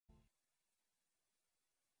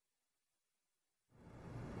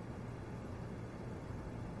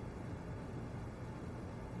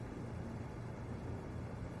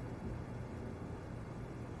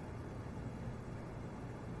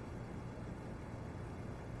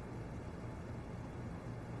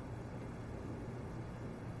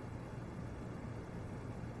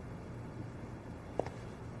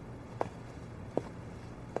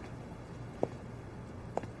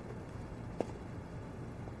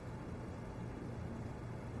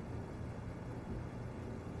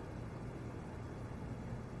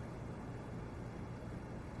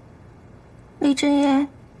李臻言，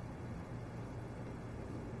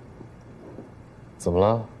怎么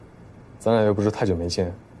了？咱俩又不是太久没见，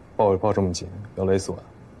抱这么紧，要勒死我呀？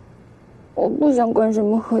我不想关什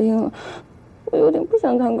么合音了，我有点不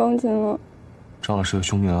想弹钢琴了。张老师有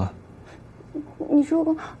凶你了？你说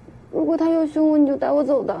过，如果他要凶我，你就带我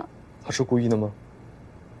走的。他是故意的吗？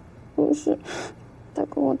不是，他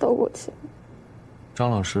跟我道过歉。张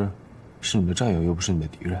老师是你的战友，又不是你的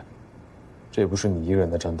敌人。这也不是你一个人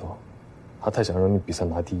的战斗，他太想让你比赛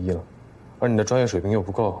拿第一了，而你的专业水平又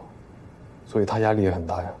不够，所以他压力也很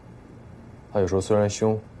大呀。他有时候虽然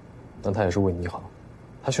凶，但他也是为你好。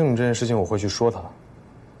他凶你这件事情我会去说他，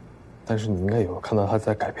但是你应该有看到他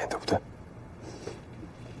在改变，对不对？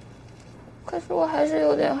可是我还是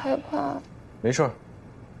有点害怕。没事儿，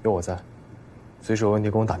有我在，随时有问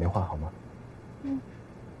题跟我打电话好吗？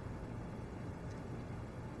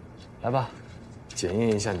来吧，检验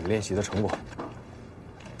一下你练习的成果。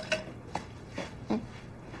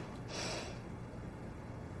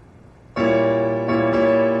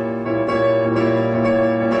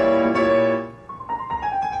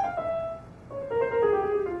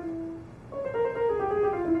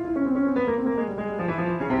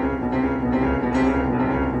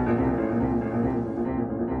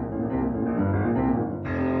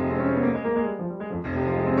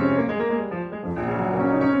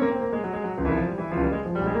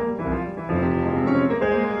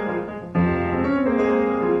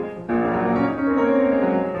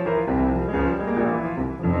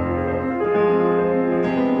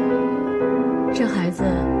这孩子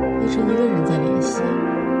一直一个人在练习，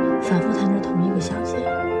反复弹着同一个小节。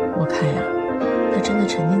我看呀，他真的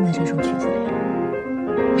沉浸在这首曲子里了，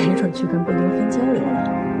没准去跟贝多芬交流了。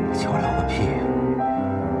交流个屁！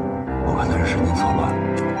我看他是神经错乱，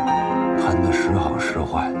弹得时好时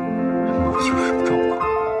坏，不就是个状况。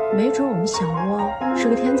没准我们小窝是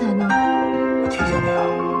个天才呢。我提醒你啊，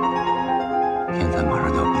天才马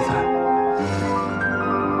上就要比赛。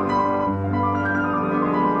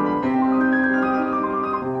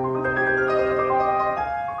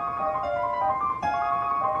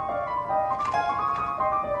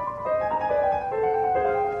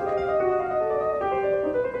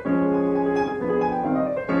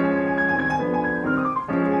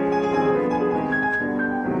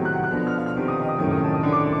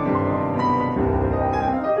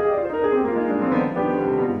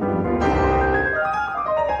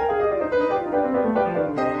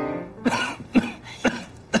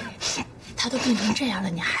他都病成这样了，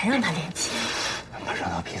你还让他练琴？马上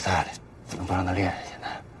要比赛了，怎么不让他练？现在。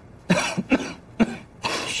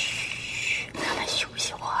嘘，让他休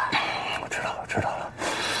息会儿。我知道了，知道了。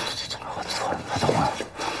我错了，我懂了。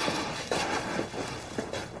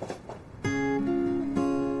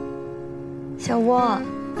小窝，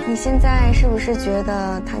你现在是不是觉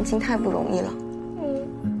得弹琴太不容易了？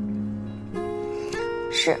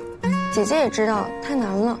是，姐姐也知道太难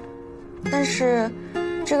了，但是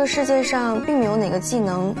这个世界上并没有哪个技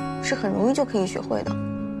能是很容易就可以学会的。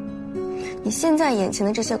你现在眼前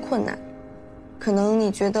的这些困难，可能你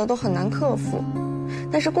觉得都很难克服，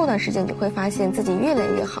但是过段时间你会发现自己越来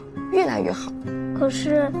越好，越来越好。可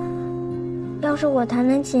是，要是我弹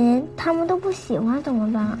的琴他们都不喜欢怎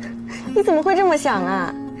么办？你怎么会这么想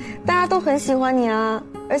啊？大家都很喜欢你啊，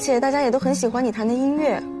而且大家也都很喜欢你弹的音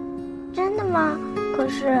乐。真的吗？可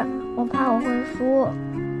是我怕我会输。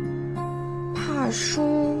怕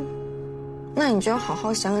输？那你就要好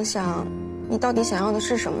好想想，你到底想要的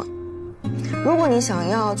是什么。如果你想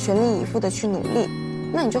要全力以赴的去努力，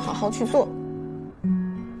那你就好好去做。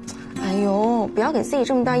哎呦，不要给自己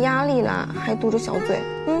这么大压力啦，还嘟着小嘴。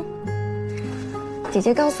姐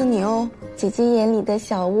姐告诉你哦，姐姐眼里的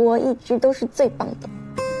小窝一直都是最棒的。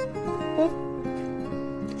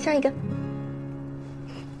下一个。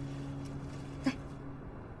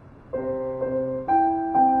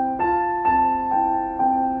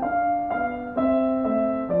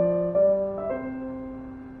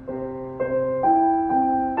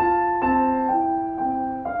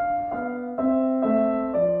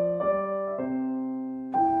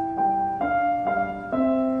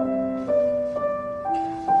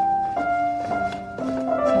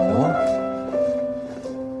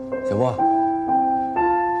小波，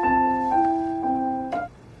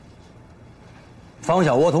方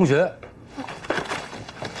小窝同学。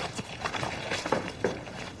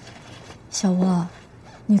小窝，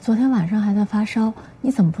你昨天晚上还在发烧，你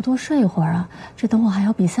怎么不多睡一会儿啊？这等会还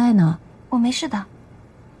要比赛呢。我没事的，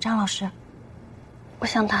张老师，我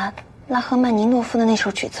想弹拉赫曼尼诺夫的那首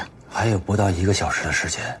曲子。还有不到1个小时的时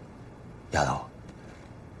间，丫头，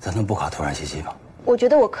咱能不考突然袭击吗？我觉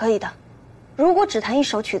得我可以的，如果只弹一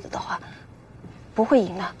首曲子的话，不会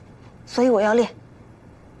赢的。所以我要练。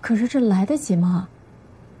可是这来得及吗？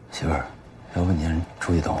媳妇儿，要不您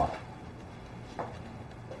出去等我。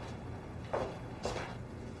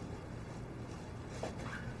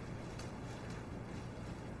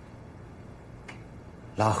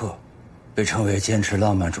拉赫被称为坚持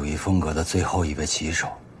浪漫主义风格的最后一位棋手，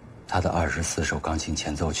他的24首钢琴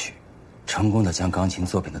前奏曲，成功地将钢琴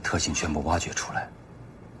作品的特性全部挖掘出来，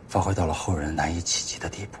发挥到了后人难以企及的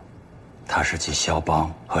地步。他是继肖邦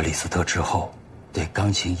和李斯特之后，对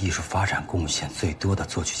钢琴艺术发展贡献最多的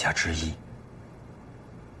作曲家之一。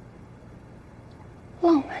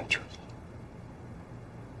浪漫主义。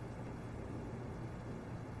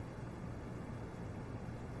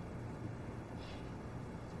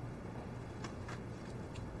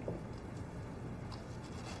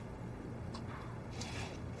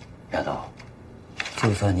丫头，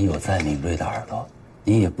就算你有再敏锐的耳朵，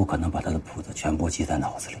你也不可能把他的谱子全部记在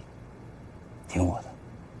脑子里。听我的，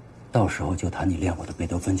到时候就弹你练过的贝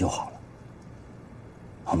多芬就好了，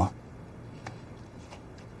好吗？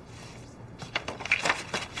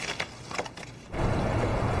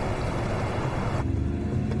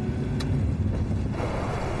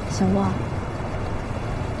小沃，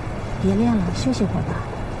别练了，休息会儿吧，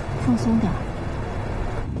放松点儿。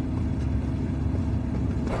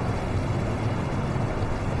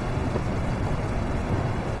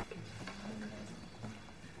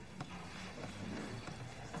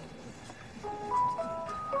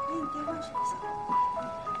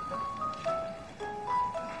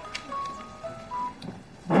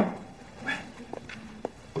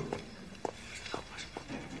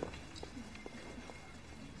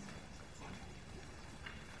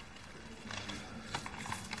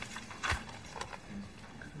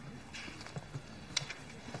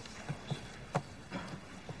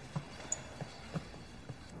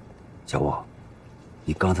小沃，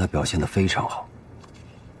你刚才表现得非常好，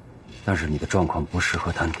但是你的状况不适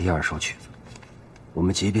合弹第2首曲子。我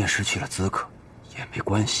们即便失去了资格也没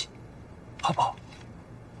关系，好不好？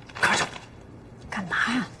看着。干嘛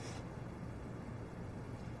呀？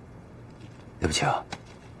对不起啊，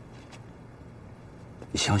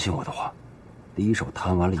你相信我的话，第1首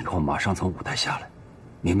弹完了以后马上从舞台下来，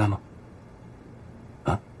明白吗？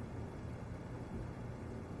啊？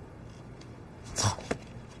走，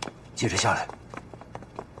接着下来。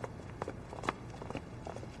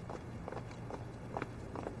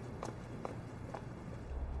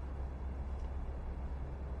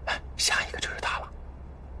下一个就是他了。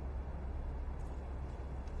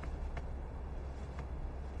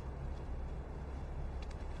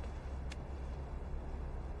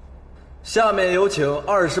下面有请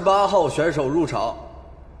28号选手入场。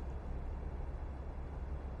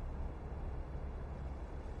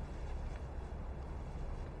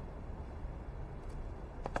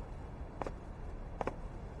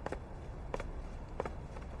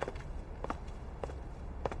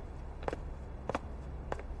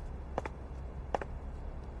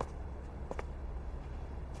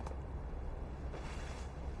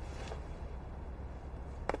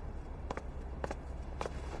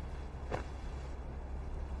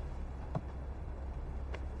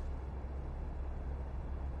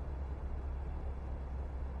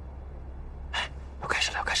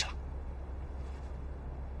要开始了。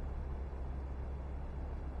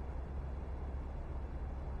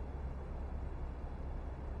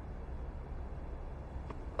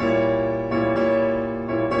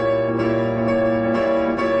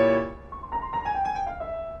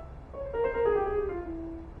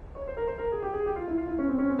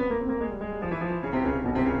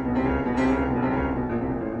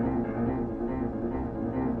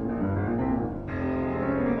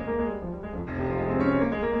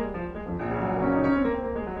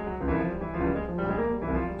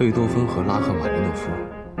贝多芬和拉赫玛尼诺夫，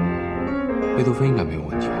贝多芬应该没有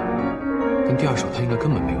问题，但第2首他应该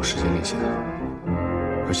根本没有时间练习的，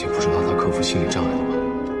而且不知道他克服心理障碍了吗？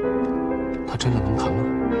他真的能弹吗？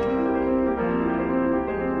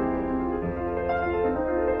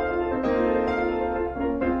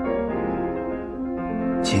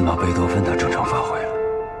起码贝多芬他正常发挥了，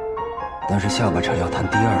但是下半场要弹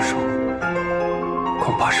第2首，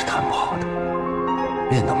恐怕是弹不好的，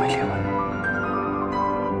练都没练完。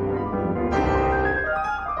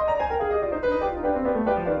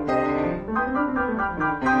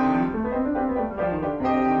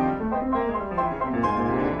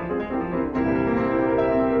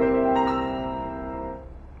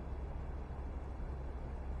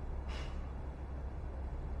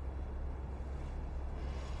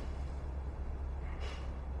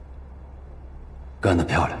干得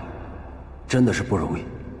漂亮，真的是不容易，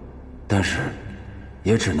但是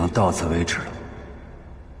也只能到此为止了。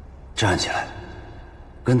站起来，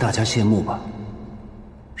跟大家谢幕吧。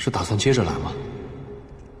是打算接着来吗？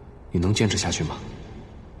你能坚持下去吗？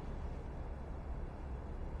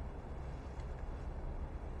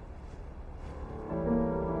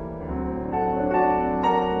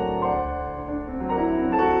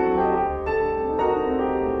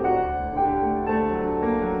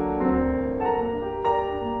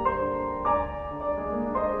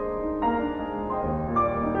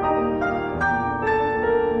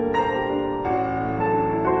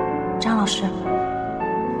张老师，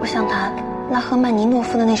我想弹拉赫曼尼诺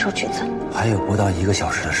夫的那首曲子。还有不到1个小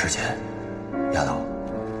时的时间，丫头，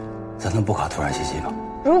咱能不考突然袭击吗？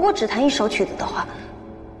如果只弹一首曲子的话，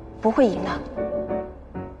不会赢的。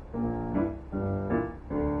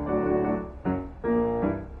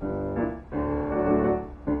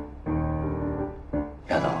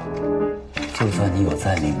丫头，就算你有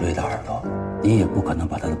再敏锐的耳朵，你也不可能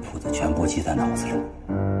把他的谱子全部记在脑子里。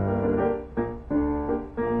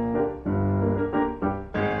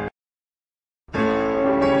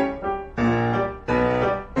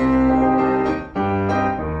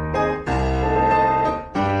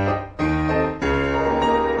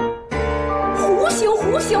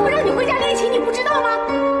我让你回家练琴，你不知道吗？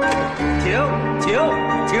停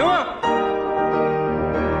啊！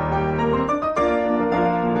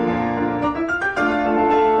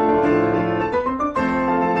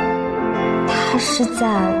他是在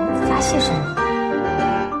发泄什么？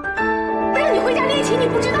让你回家练琴，你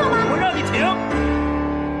不知道吗？我让你停！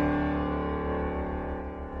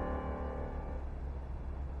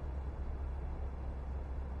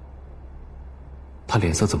他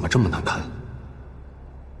脸色怎么这么难看？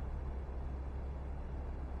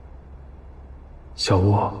小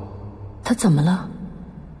莴，他怎么了？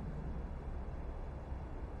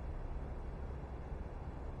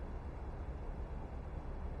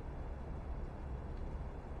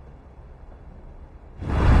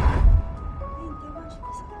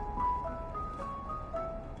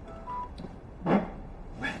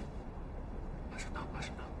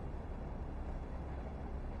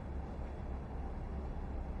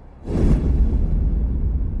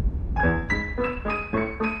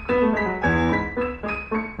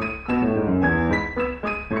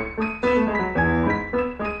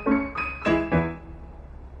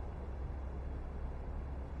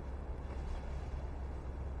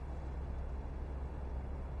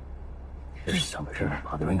这是怎么回事？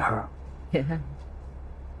跑得远点。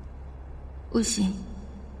不行，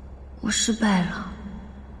我失败了，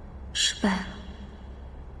失败了。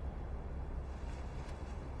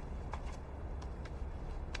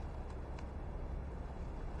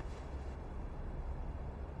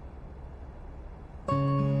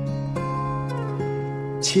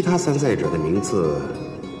其他参赛者的名次，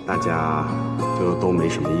大家就都没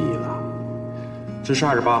什么意义了。只是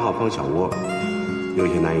28号方小莴有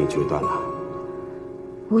些难以决断了。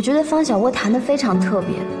我觉得方小莴弹得非常特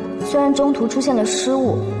别，虽然中途出现了失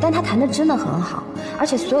误，但他弹得真的很好，而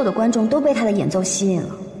且所有的观众都被他的演奏吸引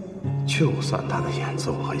了。就算他的演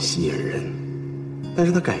奏很吸引人，但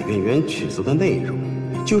是他改变原曲子的内容，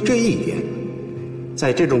就这一点，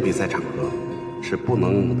在这种比赛场合是不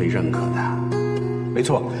能被认可的。没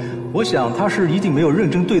错，我想他是一定没有认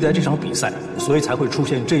真对待这场比赛，所以才会出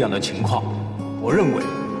现这样的情况。我认为，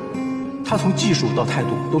他从技术到态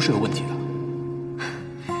度都是有问题的。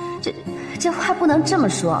这话不能这么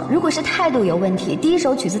说。如果是态度有问题，第一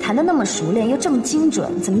首曲子弹得那么熟练又这么精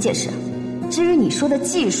准，怎么解释？至于你说的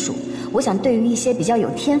技术，我想对于一些比较有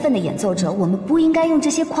天分的演奏者，我们不应该用这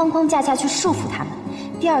些框框架架去束缚他们。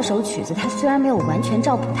第二首曲子他虽然没有完全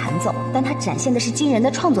照谱弹奏，但他展现的是惊人的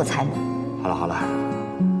创作才能。好了，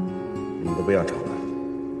你们都不要吵了。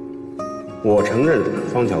我承认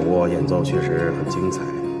方小莴演奏确实很精彩，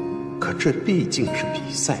可这毕竟是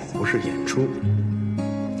比赛，不是演出。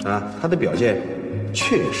他的表现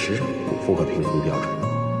确实不符合评分标准。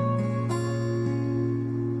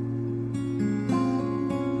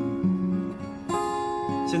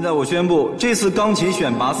现在我宣布，这次钢琴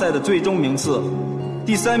选拔赛的最终名次，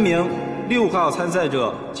第3名6号参赛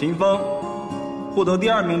者秦风，获得第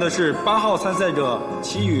2名的是8号参赛者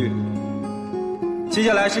齐宇。接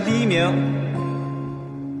下来是第1名，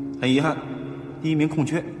很遗憾，第1名空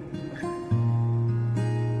缺。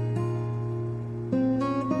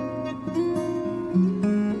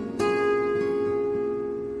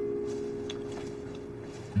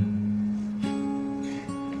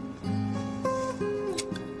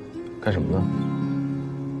干什么呢？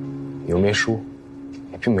你又没输，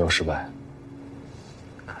你并没有失败。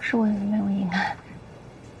可是我也没有赢啊。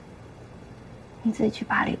你自己去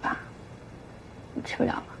巴黎吧，我去不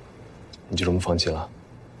了了。你就这么放弃了？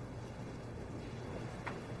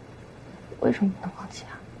为什么不能放弃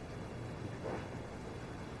啊？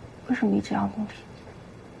为什么一直要努力？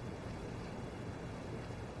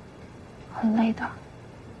很累的。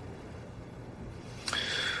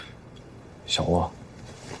小窝，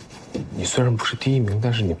你虽然不是第一名，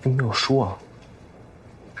但是你并没有输啊。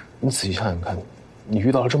你仔细想想看，你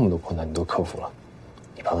遇到了这么多困难，你都克服了，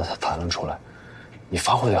你把它弹了出来，你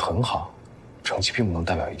发挥得很好，成绩并不能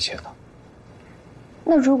代表一切的。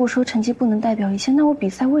那如果说成绩不能代表一切，那我比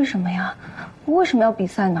赛为什么呀？我为什么要比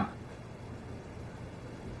赛呢？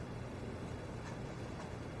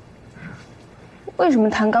为什么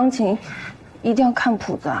弹钢琴一定要看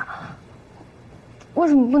谱子啊？为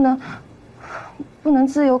什么不能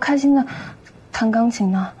自由开心的弹钢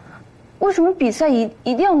琴呢？为什么比赛一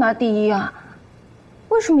定要拿第一啊？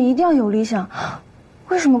为什么一定要有理想？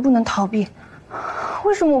为什么不能逃避？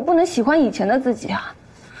为什么我不能喜欢以前的自己啊？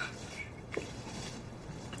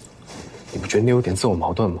你不觉得你有点自我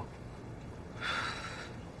矛盾吗？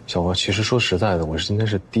小窝，其实说实在的，我今天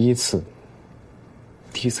是第一次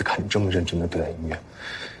看你这么认真的对待音乐。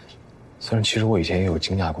虽然其实我以前也有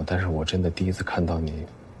惊讶过，但是我真的第一次看到你，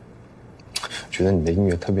觉得你的音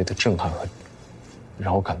乐特别的震撼和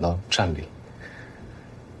让我感到战栗。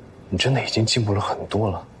你真的已经进步了很多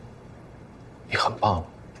了，你很棒了。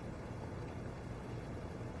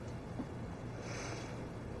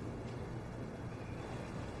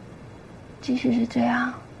即使是这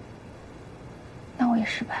样，那我也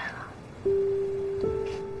失败了。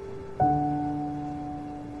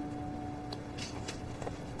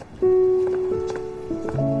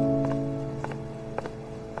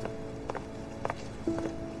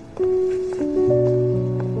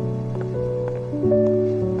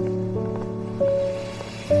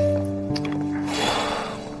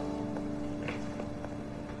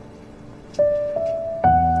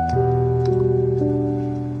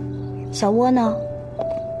小窝呢？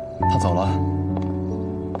他走了。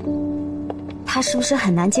他是不是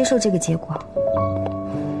很难接受这个结果？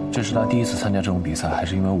这是他第一次参加这种比赛，还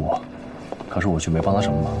是因为我？可是我却没帮他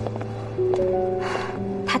什么忙。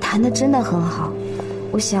他弹得真的很好，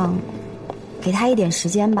我想给他一点时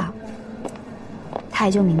间吧，他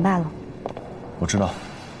也就明白了。我知道，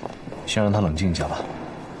先让他冷静一下吧。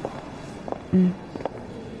嗯。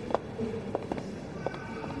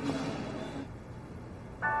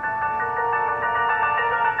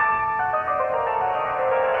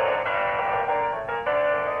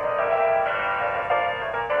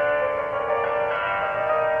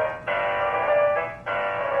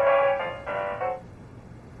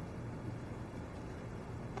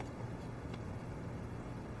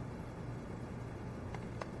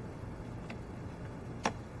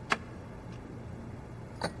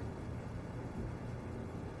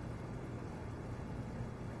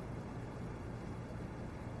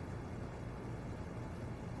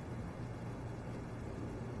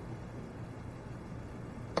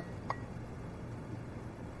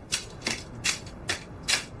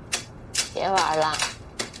别玩了，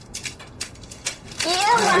别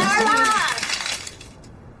玩了！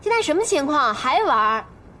现在什么情况？还玩？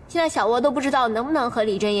现在小窝都不知道能不能和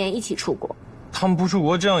李臻言一起出国。他们不出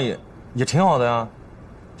国，这样也挺好的呀，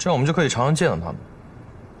这样我们就可以常常见到他们。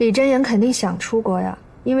李臻言肯定想出国呀，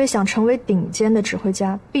因为想成为顶尖的指挥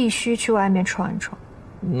家，必须去外面闯一闯。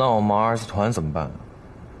那我们儿子团怎么办？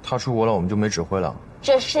他出国了，我们就没指挥了。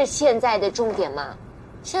这是现在的重点吗？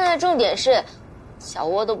现在的重点是。小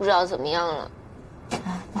窝都不知道怎么样了，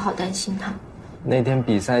我好担心他。那天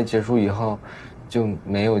比赛结束以后，就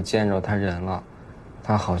没有见着他人了，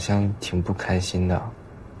他好像挺不开心的。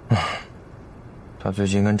他最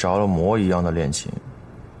近跟着了魔一样的练琴，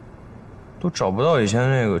都找不到以前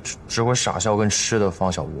那个只会傻笑跟吃的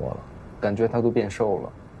方小窝了，感觉他都变瘦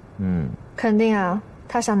了。肯定啊，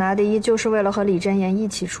他想拿第一就是为了和李臻言一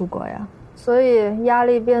起出国呀，所以压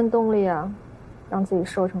力变动力啊，让自己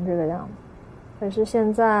瘦成这个样子。可是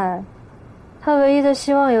现在，他唯一的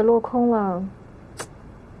希望也落空了。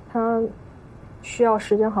他需要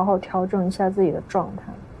时间好好调整一下自己的状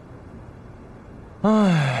态。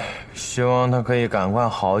唉，希望他可以赶快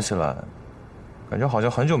好起来。感觉好像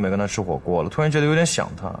很久没跟他吃火锅了，突然觉得有点想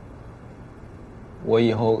他。我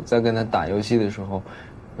以后再跟他打游戏的时候，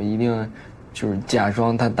我一定就是假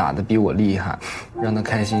装他打得比我厉害，让他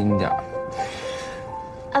开心一点。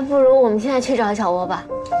不如我们现在去找小窝吧。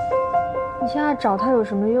你现在找他有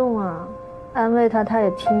什么用啊？安慰他，他也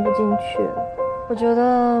听不进去。我觉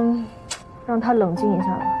得，让他冷静一下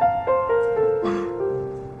吧。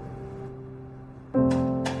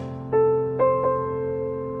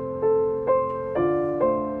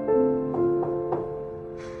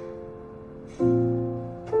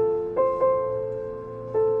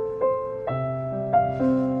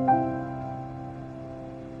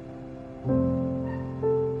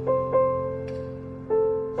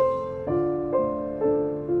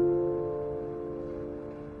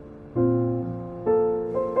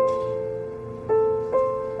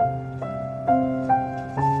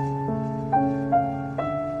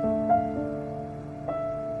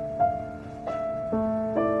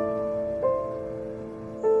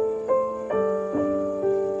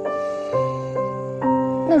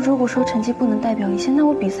那如果说成绩不能代表一切，那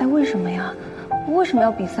我比赛为什么呀？我为什么要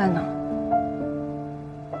比赛呢？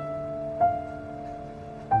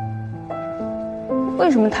为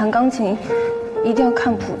什么弹钢琴一定要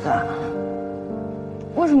看谱子啊？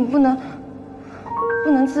为什么不能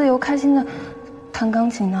自由开心的弹钢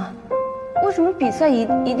琴呢？为什么比赛一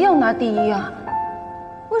定要拿第一啊？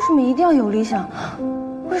为什么一定要有理想？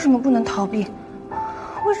为什么不能逃避？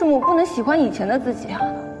为什么我不能喜欢以前的自己啊？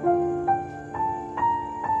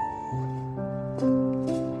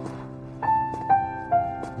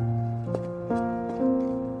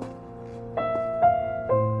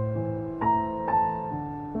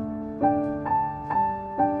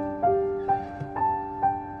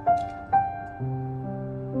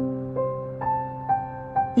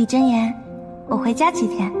李臻言，我回家几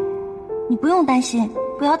天，你不用担心，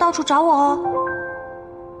不要到处找我哦。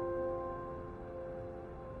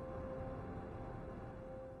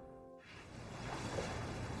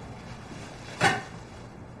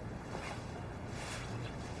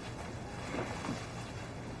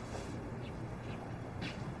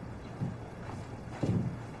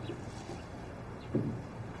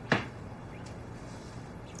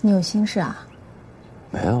你有心事啊？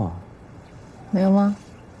没有啊。没有吗？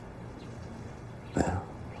没有。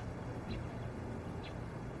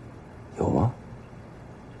有吗？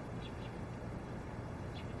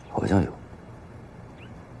好像有。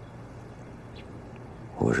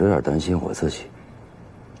我是有点担心我自己，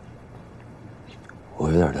我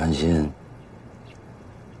有点担心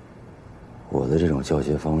我的这种教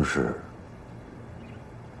学方式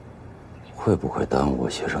会不会耽误我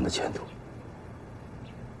学生的前途。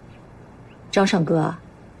张尚哥，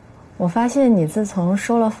我发现你自从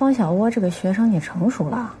收了方小莴这个学生，你成熟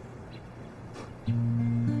了。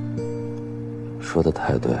说的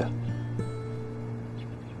太对了，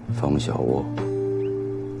方小莴，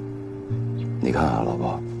你看啊，老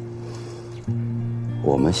婆，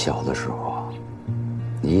我们小的时候啊，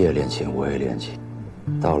你也练琴，我也练琴，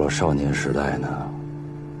到了少年时代呢，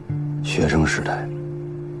学生时代，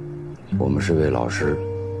我们是被老师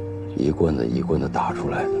一棍子一棍子打出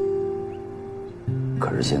来的。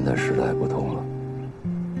可是现在时代不同了，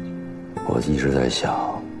我一直在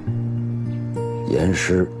想，严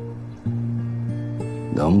师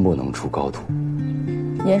能不能出高徒？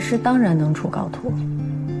严师当然能出高徒，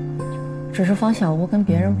只是方小莴跟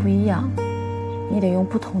别人不一样，你得用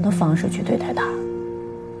不同的方式去对待他。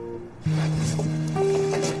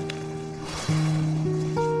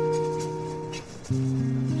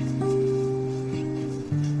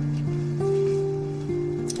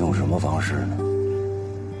用什么方式呢？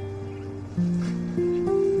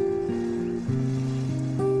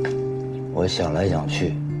我想来想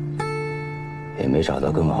去，也没找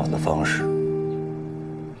到更好的方式。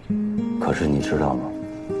可是你知道吗？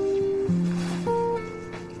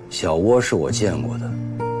小莴是我见过的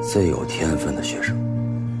最有天分的学生，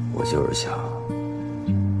我就是想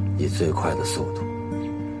以最快的速度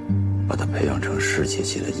把他培养成世界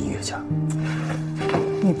级的音乐家。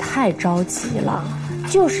你太着急了，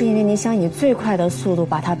就是因为你想以最快的速度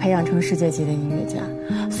把他培养成世界级的音乐家，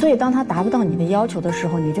所以当他达不到你的要求的时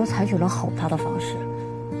候，你就采取了吼他的方式，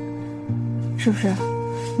是不是？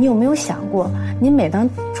你有没有想过，你每当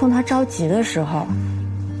冲他着急的时候，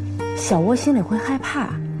小莴心里会害怕，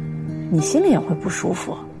你心里也会不舒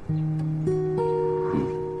服。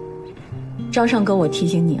张尚哥，我提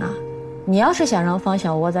醒你啊，你要是想让方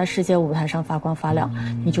小莴在世界舞台上发光发亮，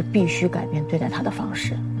你就必须改变对待他的方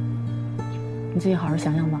式。你自己好好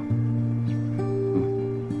想想吧。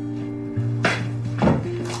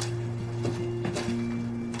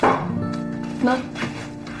妈，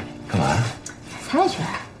干嘛？猜拳。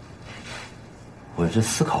我这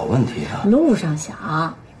思考问题啊。路上想。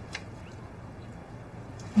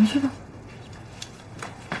你去吧。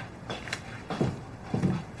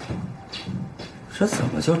这怎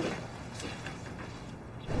么就？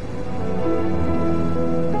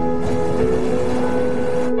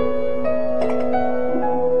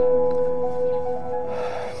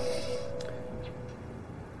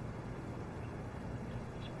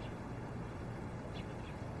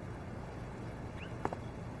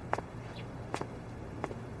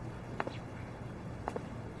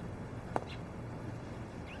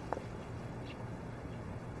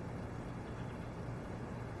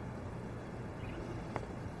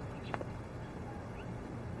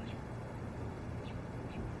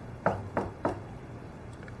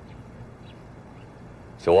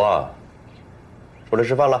小莴，出来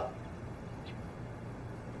吃饭了。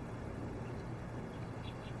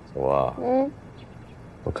小莴，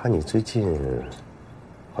我看你最近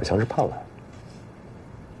好像是胖了。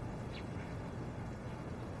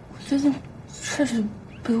我最近确实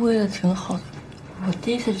卑微的挺好的。我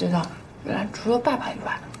第一次知道，原来除了爸爸以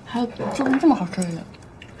外，还有做过这么好吃的人。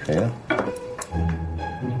谁呀？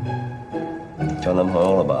交男朋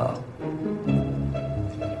友了吧？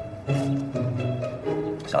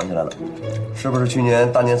想起来了，是不是去年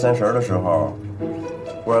大年30的时候，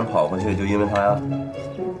忽然跑回去就因为他呀？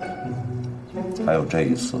还有这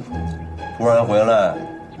一次，突然回来，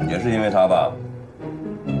也是因为他吧？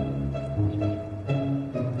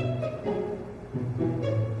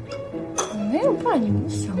没有爸，你们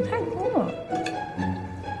想太多了。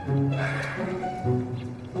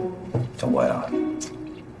小波呀，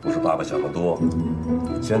不是爸爸想的多，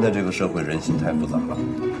现在这个社会人心太复杂了。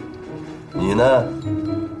你呢，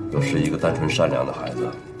又是一个单纯善良的孩子，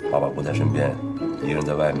爸爸不在身边，一个人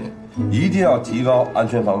在外面，一定要提高安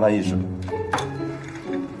全防范意识。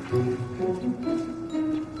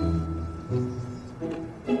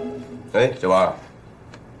哎，小王，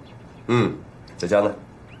在家呢。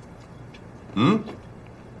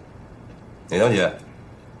哪条姐？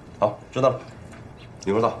好，知道了，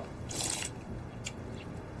一会儿到。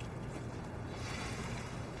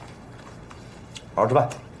好好吃饭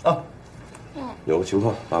啊。有个情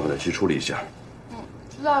况，爸爸得去处理一下。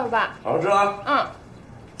知道了吧？好好吃啊。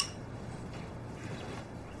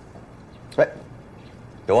哎，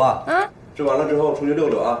有啊。吃完了之后出去溜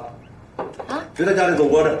溜啊。别在家里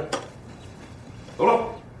总窝着。走了。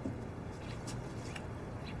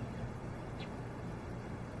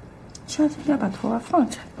下次要把头发放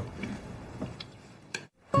起来。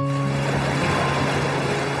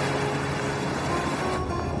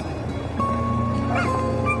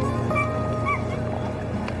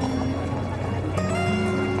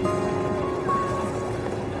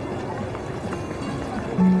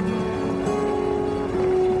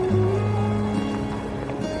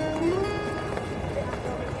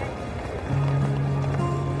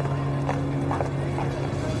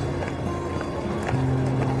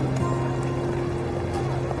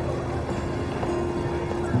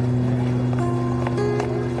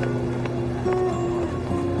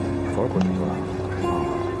昨儿滚出去了，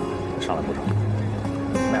上来不少，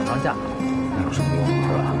买不上价，那有什么用是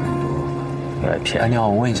吧？哎，你好，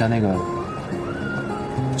我问一下那个，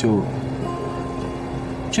就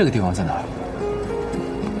这个地方在哪儿？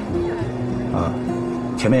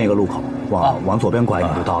前面一个路口，往左边拐你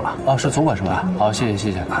就到了。哦，是左拐是吧？好，谢谢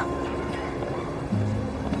谢谢啊。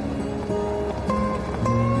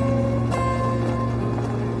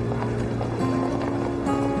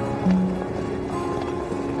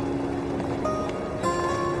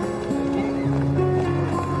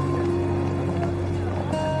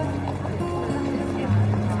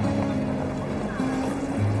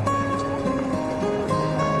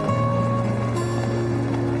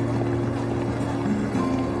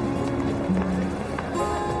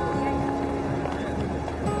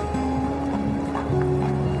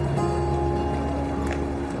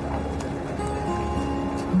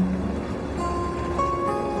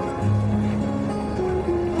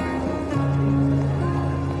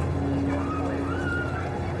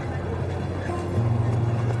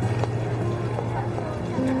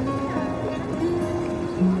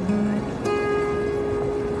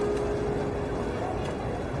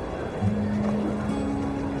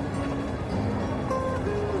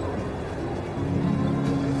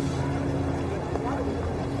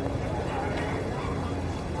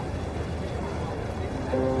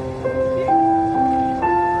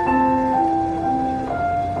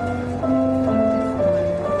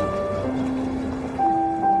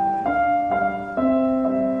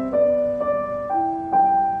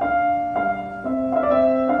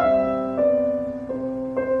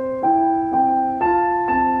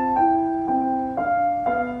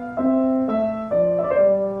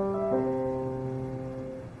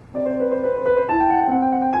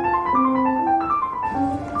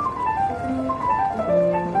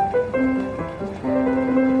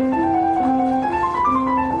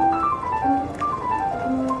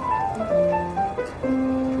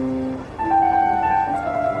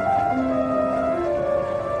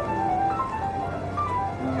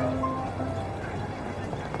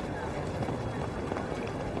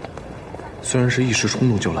虽然是一时冲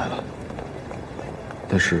动就来了，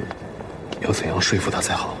但是要怎样说服他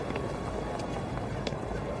才好？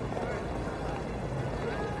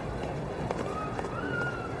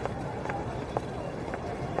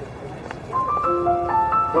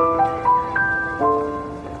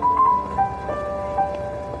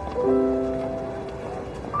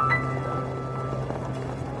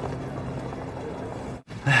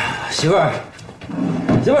哎呀，媳妇儿，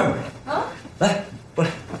媳妇儿，来，过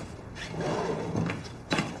来。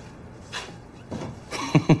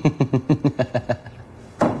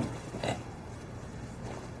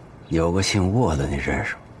有个姓沃的，你认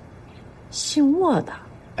识吗？姓沃的？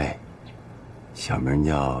哎，小名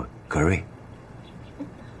叫格瑞。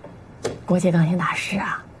国际钢琴大师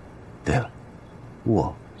啊。对了，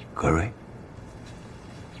沃格瑞。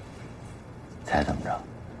猜怎么着？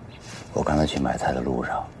我刚才去买菜的路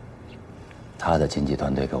上，他的经纪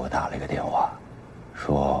团队给我打了一个电话，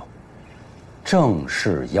说正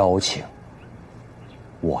式邀请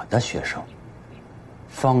我的学生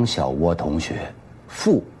方小莴同学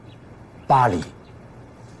赴巴黎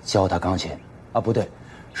教他钢琴。啊，不对，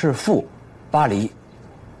是赴巴黎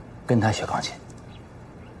跟他学钢琴。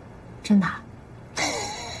真的？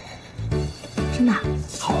真的？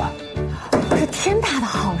好啊！这是天大的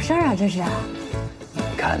好事啊！这是。你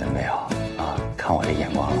看见没有啊？看我这眼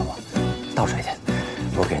光了吗？倒水去，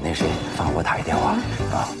我给那谁方我打一电话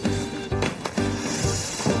啊。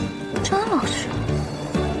张老师，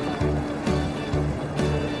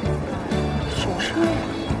什么事儿呀？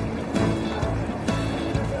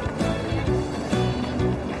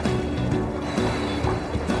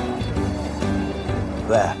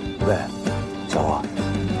喂，小伙。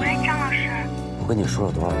喂，张老师。我跟你说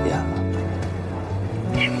了多少遍了？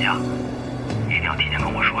请假，一定要提前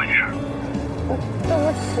跟我说一声。对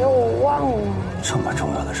不起，我忘了。这么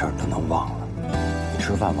重要的事儿都能忘了，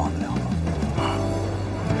吃饭忘得了吗？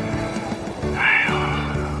哎呀，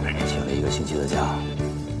给你请了1个星期的假，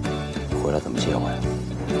回来怎么接我呀？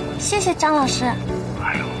谢谢张老师。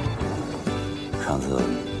哎呦，上次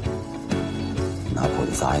拿破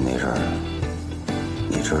璃砸你那事儿，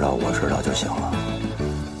你知道我知道就行了。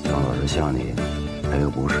张老师向你赔个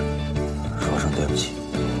不是，说声对不起。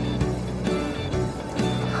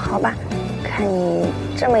好吧，看你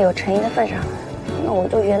这么有诚意的份上，那我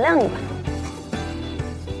就原谅你吧。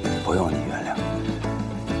不用你原谅，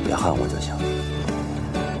别恨我就行。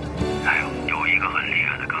还有一个很厉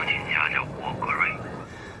害的钢琴家叫沃格瑞，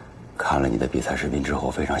看了你的比赛视频之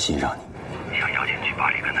后，非常欣赏你，想邀请去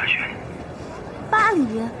巴黎跟他学。巴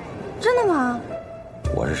黎？真的吗？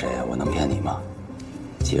我是谁呀？我能骗你吗？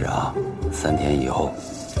记着啊，3天以后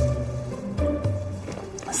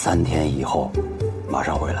，3天以后，马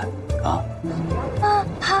上回来啊！啊，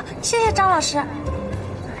好，谢谢张老师。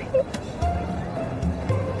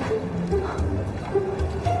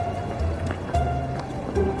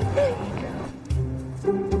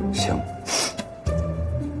行，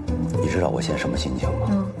你知道我现在什么心情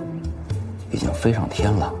吗？已经飞上天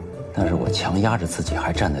了，但是我强压着自己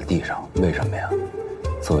还站在地上，为什么呀？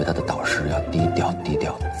作为他的导师，要低调，低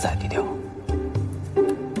调再低调。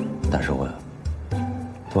但是我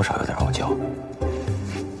多少有点傲娇。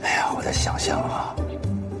哎呀，我在想象啊，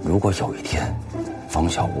如果有一天，方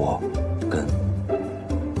小莴跟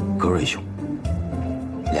格瑞兄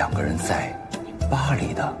2个人在巴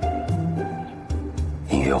黎的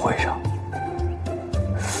音乐会上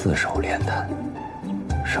4手联弹，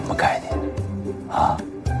什么概念啊？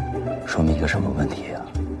说明一个什么问题啊？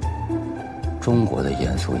中国的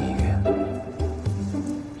严肃音乐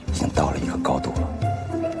已经到了一个高度了，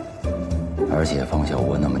而且方小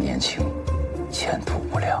莴那么年轻，前途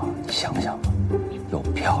不量，你想想吧，又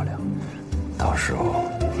漂亮，到时候，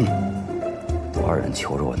多少人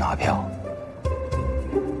求着我拿票。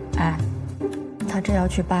哎，他这要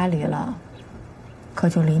去巴黎了，可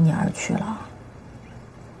就离你而去了。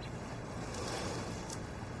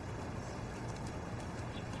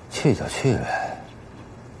去就去呗。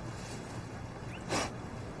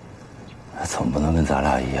总不能跟咱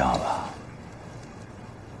俩一样吧？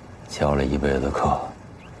教了一辈子的课，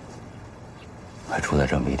还住在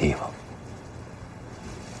这么一地方。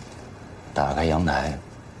打开阳台，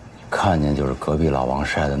看见就是隔壁老王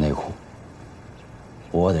晒的内裤。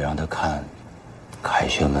我得让他看凯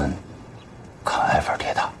旋门，看埃菲尔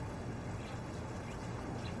铁塔，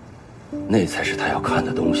那才是他要看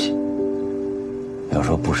的东西。要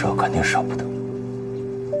说不舍，肯定舍不得。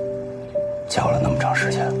教了那么长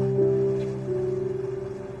时间了。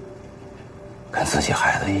跟自己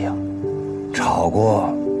孩子一样，吵过、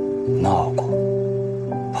闹过、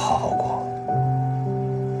跑过、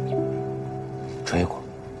追过，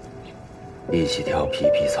一起跳皮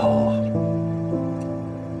皮操，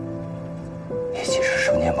一起吃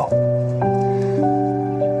生煎包，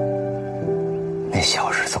那小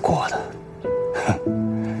日子过的，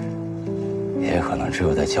也可能只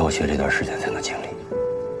有在教学这段时间才能经历。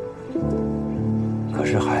可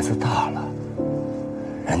是孩子大了，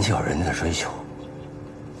人家有人家的追求。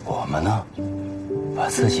我们呢，把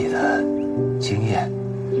自己的经验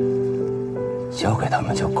交给他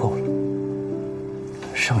们就够了，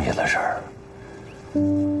剩下的事儿，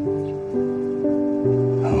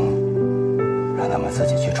让他们自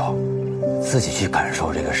己去闯，自己去感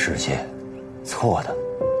受这个世界，错的、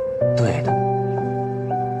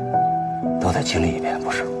都得经历一遍，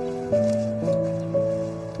不是？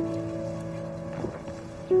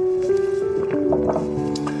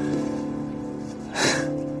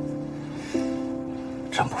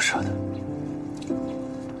真不舍得。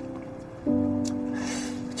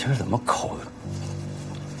今儿怎么口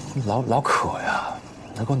老渴呀？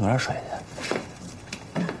再给我弄点水去。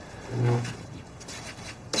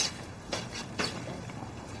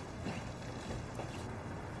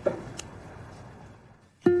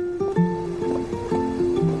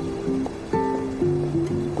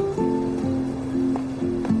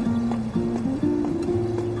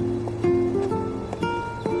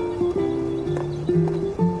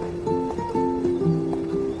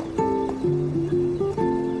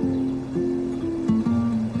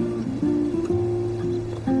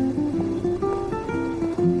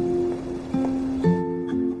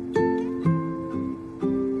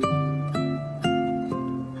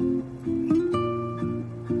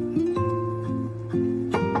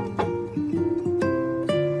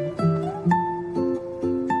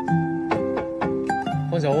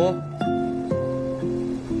方小莴，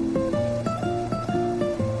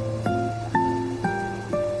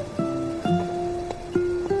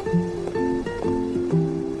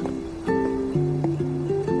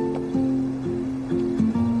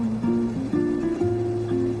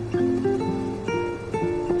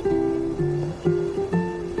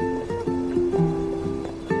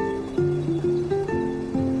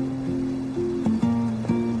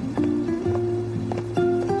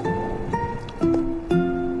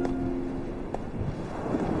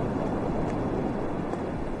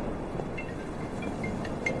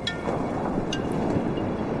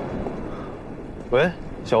喂，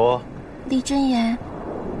小莴，李臻言，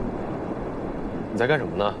你在干什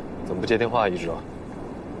么呢？怎么不接电话一直啊？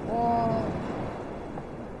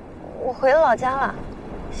我回了老家了，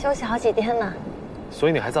休息好几天呢。所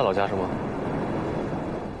以你还在老家是吗？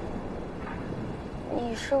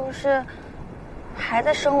你是不是还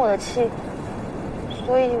在生我的气，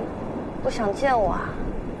所以不想见我啊？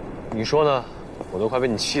你说呢？我都快被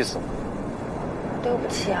你气死了。对不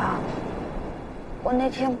起啊，我那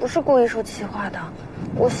天不是故意说气话的，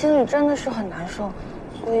我心里真的是很难受，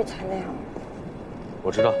所以才那样。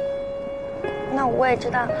我知道。那我也知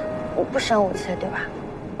道你不生我气了，对吧？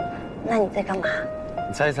那你在干嘛？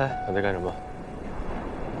你猜一猜，他在干什么？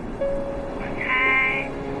我猜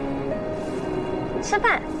吃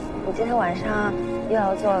饭。你今天晚上又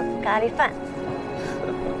要做咖喱饭。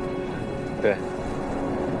对。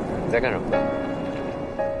你在干什么呢？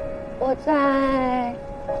我在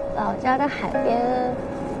老家的海边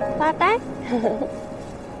发呆。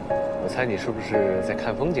我猜你是不是在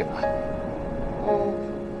看风景啊？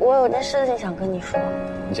我有件事情想跟你说。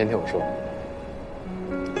你先听我说。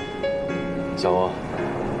小莴，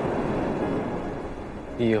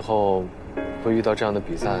你以后会遇到这样的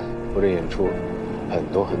比赛或者演出很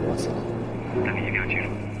多次了。但你一定要记住，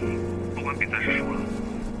不管比赛是输了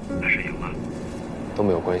还是赢了，都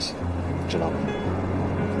没有关系，知道吗？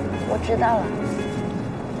我知道了。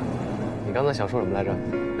你刚才想说什么来着？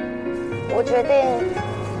我决定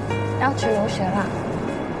要去留学了。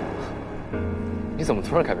你怎么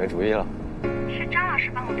突然改变主意了？是张老师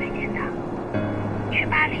帮我推荐的，去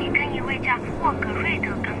巴黎跟一位叫沃格瑞的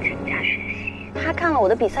钢琴家学习。他看了我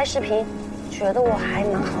的比赛视频，觉得我还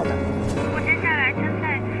蛮好的。我接下来参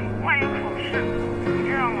赛外语考试，不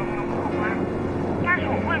知道能不能过关，但是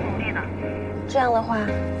我会努力的。这样的话，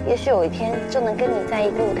也许有一天就能跟你在一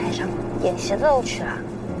个舞台上演协奏曲了。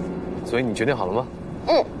所以你决定好了吗？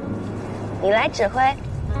你来指挥，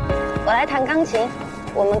我来弹钢琴，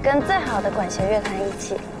我们跟最好的管弦乐团一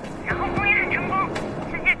起。然后公演很成功，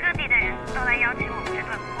世界各地的人都来邀请我们这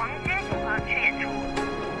对黄金组合去演出。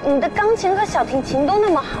你的钢琴和小提琴都那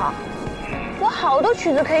么好，有好多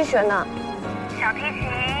曲子可以选呢。小提琴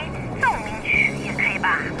奏鸣曲也可以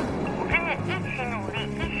吧？我跟你一起努力，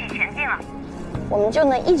一起前进了，我们就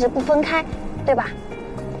能一直不分开，对吧？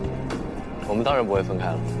我们当然不会分开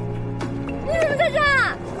了。你怎么在这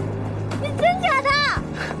儿？你真假的？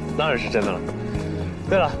当然是真的了。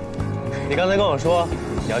对了，你刚才跟我说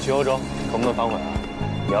你要去欧洲，可不能反悔啊！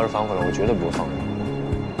你要是反悔了，我绝对不会放过你。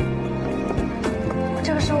我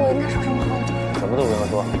这个时候我应该说什么话呢？什么都不用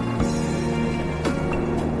说。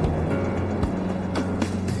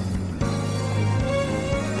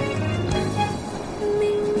命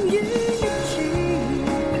运的际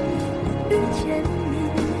遇见你，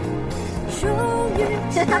终于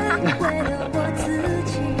找回了我自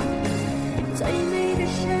己，最美的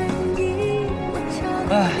声音，我唱给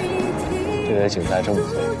你听。这个景色还真不错。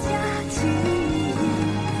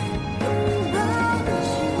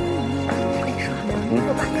我跟你说，我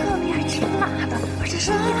爸特别爱吃辣的，而且吃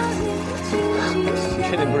一口。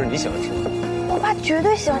确定不是你喜欢吃吗？我爸绝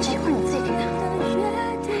对喜欢吃，一会儿你自己听他。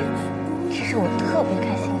其实我特别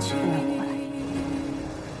开心你能回来。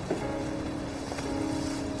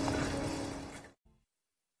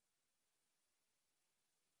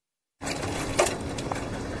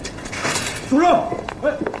主任，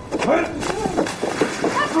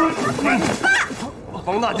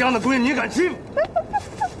冯大江的闺女你敢欺负？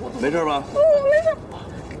没事吧？我没事，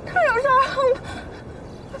他有事儿。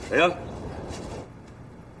谁呀？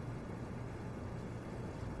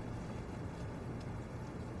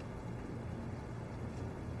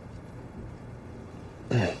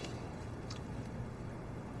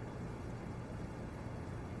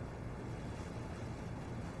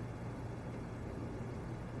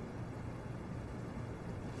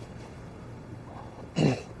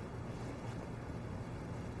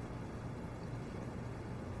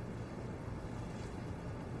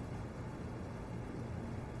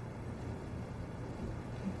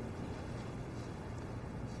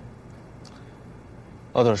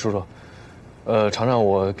哦，对了，叔叔，尝尝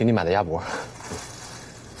我给你买的鸭脖。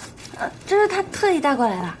这是他特意带过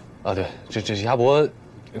来的。啊，对，这鸭脖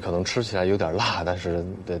可能吃起来有点辣，但是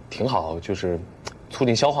挺好，就是促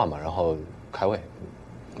进消化嘛，然后开胃，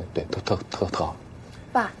对，特好。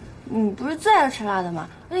爸，你不是最爱吃辣的吗？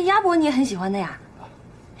那鸭脖你也很喜欢的呀。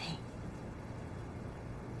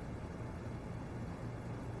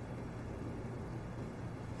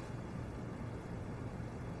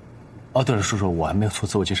哦，对了，叔叔，我还没有做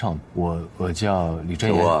自我介绍呢。我叫李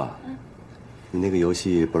臻言。小你那个游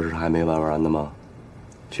戏不是还没玩完呢吗？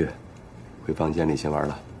去，回房间里先玩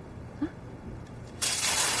了。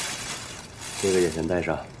这个也先带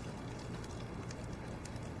上。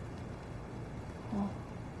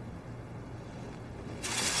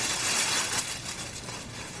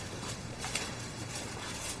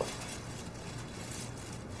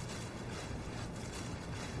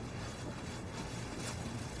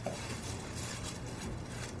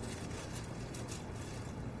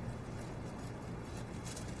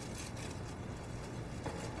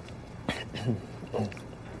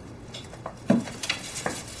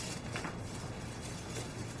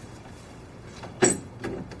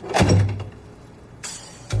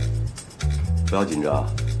不要紧张，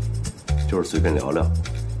就是随便聊聊。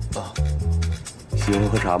啊，喜欢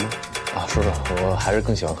喝茶吗？啊，叔叔，我还是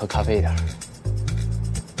更喜欢喝咖啡一点。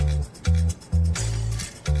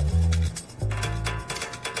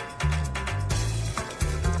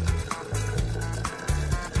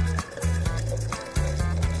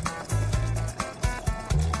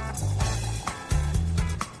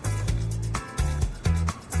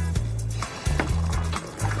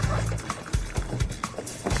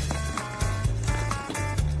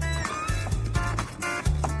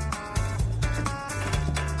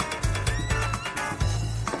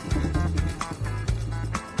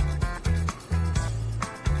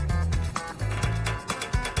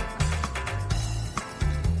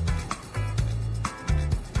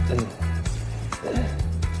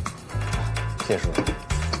谢谢叔叔。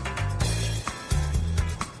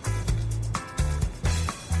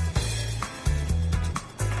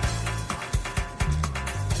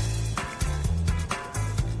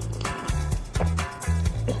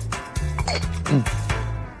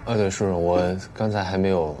对，叔叔，我刚才还没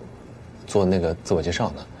有做那个自我介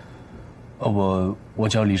绍呢。我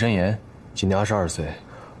叫李臻言，今年22岁，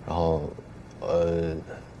然后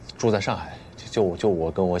住在上海，就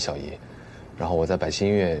我跟我小姨，然后我在百溪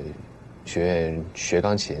音乐学院学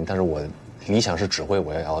钢琴，但是我理想是指挥，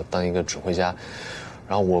我也要当一个指挥家。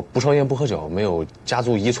然后我不抽烟不喝酒，没有家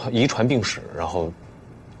族遗传病史，然后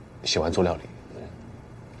喜欢做料理。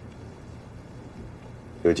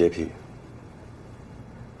有洁癖？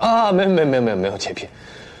啊，没有洁癖，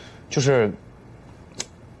就是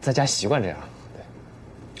在家习惯这样。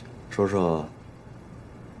对，说说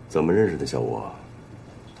怎么认识的小窝？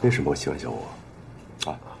为什么会喜欢小窝？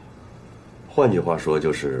啊，换句话说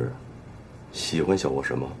就是喜欢小窝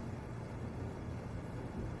什么？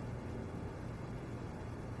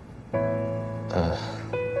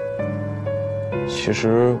其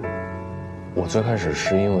实我最开始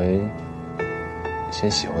是因为先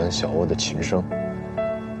喜欢小窝的琴声，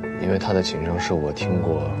因为他的琴声是我听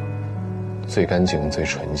过最干净、最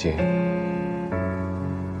纯净、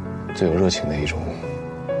最有热情的一种。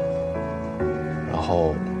然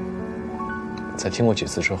后在听过几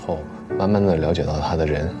次之后，慢慢的了解到他的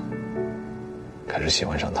人，开始喜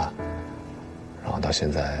欢上他，然后到现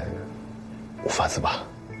在无法自拔。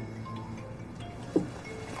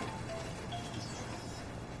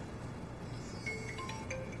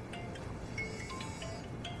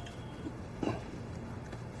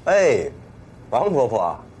哎，王婆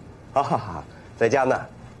婆，哈哈哈，在家呢。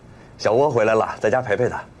小窝回来了，在家陪陪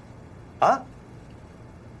她。啊？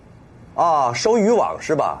啊，收渔网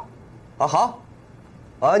是吧？啊好，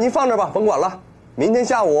啊您放这吧，甭管了。明天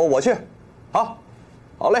下午我去。好，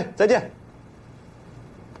好嘞，再见。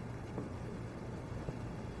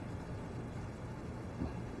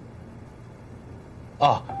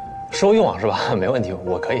啊，收渔网是吧？没问题，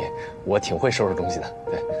我可以，我挺会收拾东西的。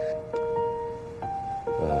对。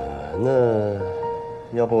那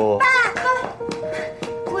要不？爸，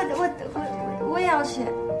我也要去。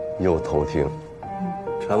又偷听，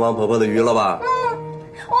馋王婆婆的鱼了吧？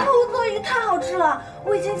王婆婆做的鱼太好吃了，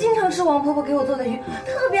我以前经常吃王婆婆给我做的鱼，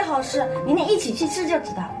特别好吃。明天一起去吃就知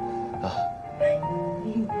道了。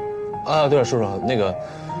对了，叔叔，那个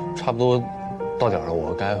差不多到点了，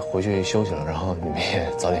我该回去休息了，然后你们也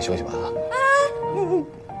早点休息吧啊。你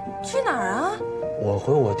去哪儿啊？我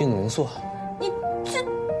回我订的民宿。你这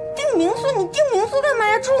订民宿？你订民宿干嘛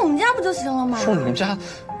呀？住我们家不就行了吗？住你们家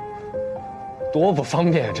多不方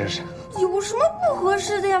便啊！这是。有什么不合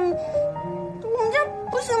适的呀？我们家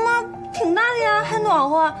不行吗？挺大的呀，还暖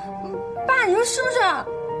和。爸，你说是不是？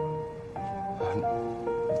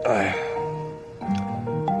哎。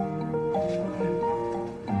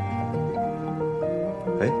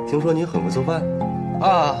哎，听说你很会做饭？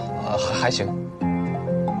还行。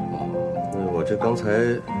我这刚才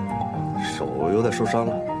手有点受伤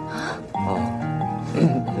了。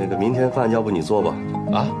那个明天饭要不你做吧？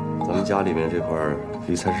啊，咱们家里面这块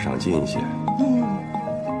离菜市场近一些。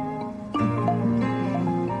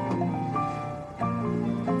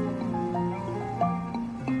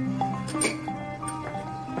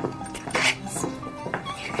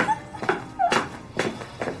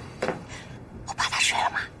我爸他睡了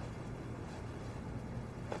吗？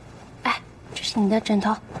哎，这是你的枕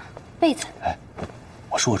头、被子。哎，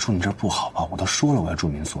我说我住你这儿不好吧？我都说了我要住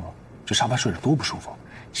民宿了，这沙发睡着多不舒服。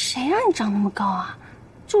谁让你长那么高啊？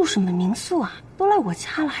住什么民宿啊？都来我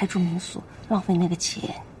家了还住民宿，浪费那个钱。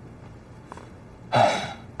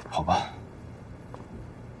哎，好吧。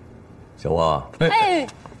小汪，哎，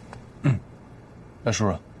那叔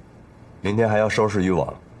叔，明天还要收拾渔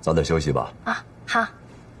网，早点休息吧。啊，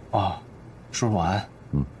好。叔叔晚安。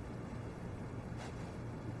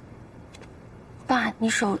爸，你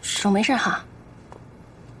手没事哈？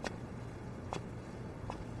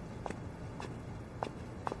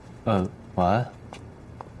晚安，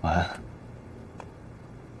晚安。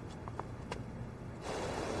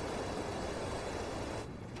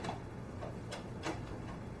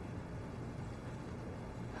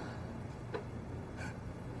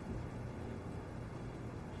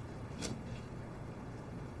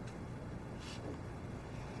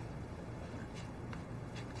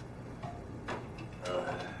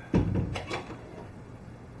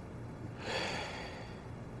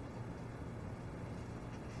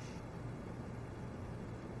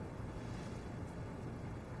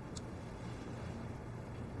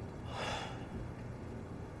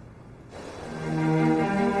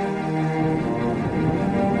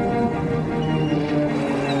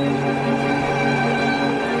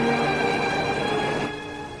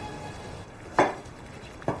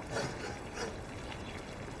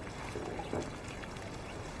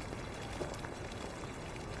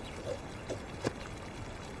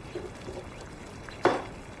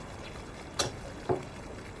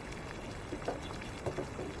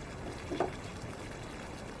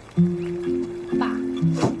爸，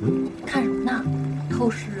看什么呢？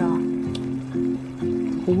偷师啊？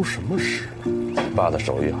偷什么师？爸的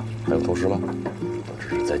手艺啊，还有偷师吗？我只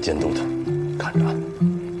是在监督他，看着啊。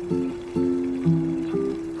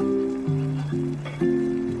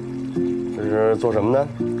这是做什么呢？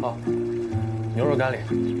牛肉干喱。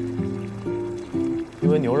因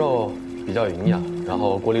为牛肉比较有营养，然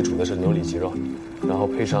后锅里煮的是牛里脊肉，然后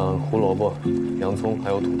配上胡萝卜、洋葱还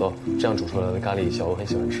有土豆，这样煮出来的咖喱小欧很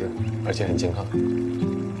喜欢吃，而且很健康。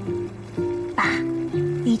爸，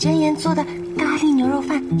李臻言做的咖喱牛肉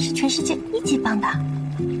饭是全世界1级棒的。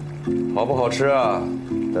好不好吃啊？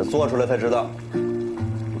得做出来才知道。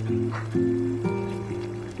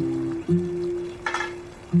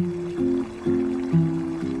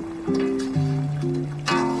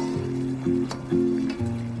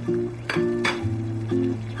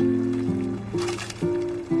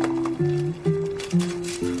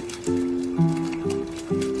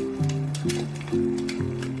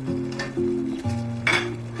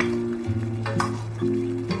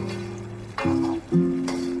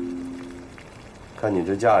看你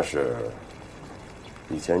这架势，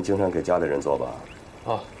以前经常给家里人做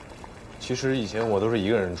吧？其实以前我都是一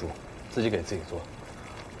个人住，自己给自己做。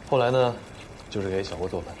后来呢，就是给小郭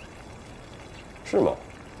做饭。是吗？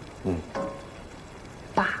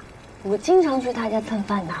我经常去他家蹭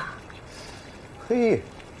饭的。嘿，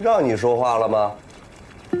让你说话了吗？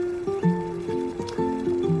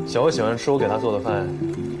小欧喜欢吃我给他做的饭，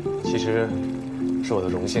其实是我的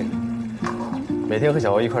荣幸。每天和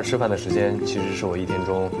小欧一块吃饭的时间，其实是我一天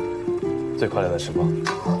中最快乐的时光。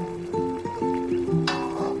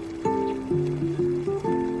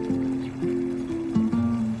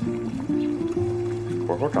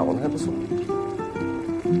火候掌握的还不错。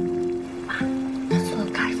妈，他做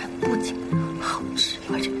的咖喱饭不仅好吃，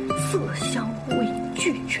而且色香味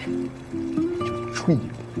俱全。吹。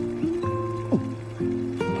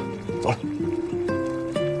走了。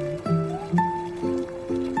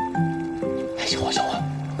哎，小王，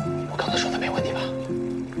我刚才说的没问题吧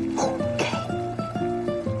 ？OK。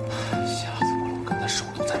吓死我了！我刚才手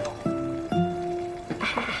都在抖。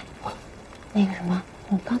那个什么，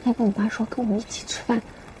你刚才跟我爸说跟我们一起吃饭，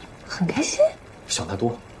很开心。想太多。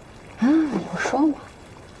啊，有说吗？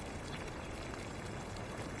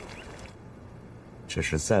这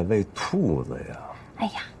是在喂兔子呀！哎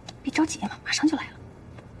呀，别着急嘛，马上就来了。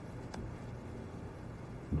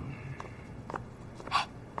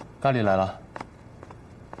咖喱来了。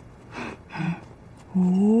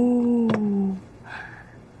哦，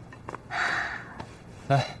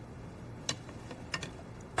来，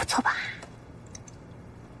不错吧？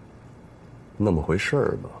那么回事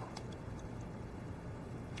儿吧。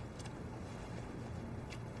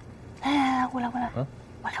来，我来，嗯，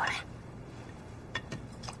我来。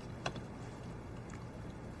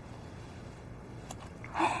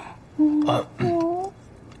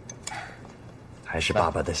还是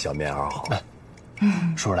爸爸的小棉袄好。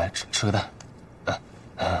叔叔来吃个蛋。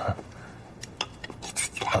你自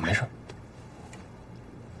己来。没事。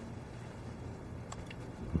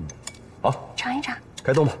好，尝一尝。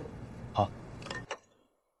开动吧。好。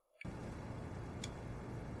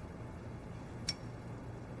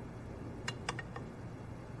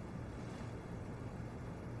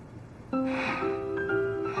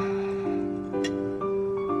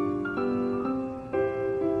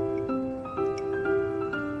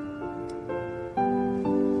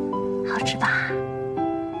好吃吧？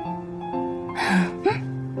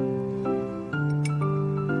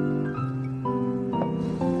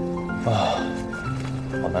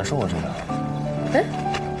好难受啊，这个。哎，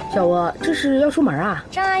小窝，这是要出门啊？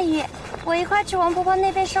张阿姨，我一块去王婆婆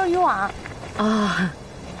那边收渔网。啊，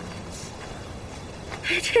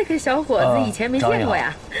这个小伙子以前没见过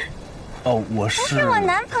呀。哦，我他是我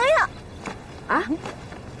男朋友。啊？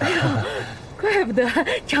哎呦，怪不得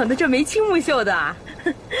长得这眉清目秀的啊。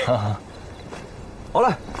好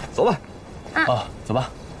了，走吧。啊，走吧。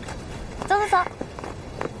走。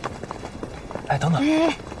哎，等等。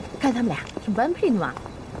哎，看他们俩挺般配的嘛。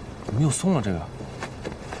怎么又松了这个？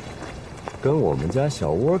跟我们家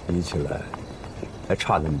小窝比起来，还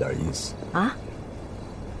差那么点意思啊。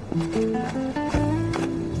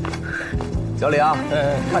小李啊，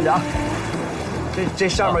看着啊，这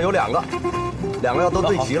上面有两个要都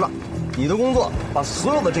对齐了。你的工作把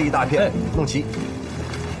所有的这一大片弄齐，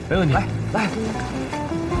没问题。来，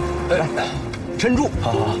抻住，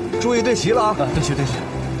好，注意对齐了啊！对齐。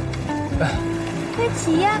对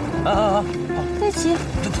齐呀！好，对齐。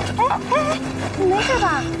哎，你没事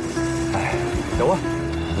吧？哎，小窝，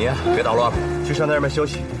你别捣乱了，去上那边休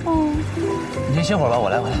息。你先歇会儿吧，我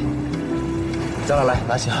来。咱俩来，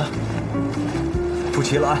拿起啊。出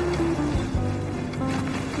齐了啊！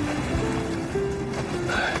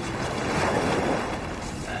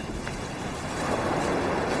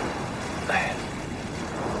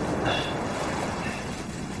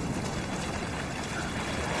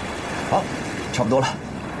好，差不多了。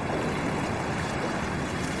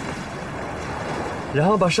然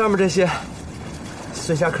后把上面这些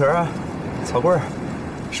碎虾壳啊、草棍儿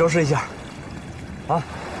收拾一下，啊，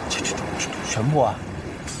全部啊？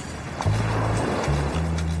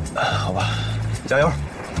好吧，加油！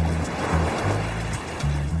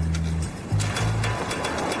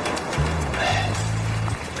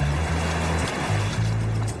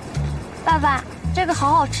爸爸，这个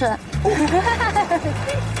好好吃。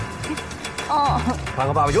哦，看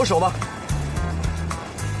看爸爸有手吗？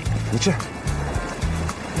你吃。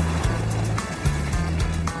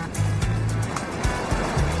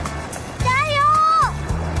加油！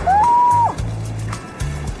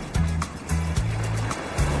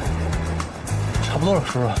差不多了，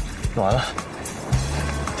叔叔，弄完了。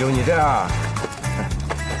就你这样，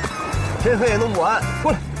天黑也弄不完。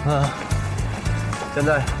过来。现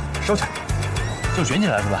在收起来，就卷起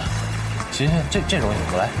来是吧？行，这容易，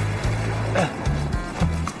我来。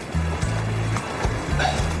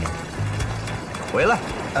回来。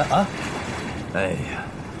哎呀，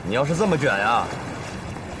你要是这么卷呀，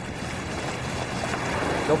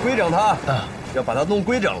要规整它，要把它弄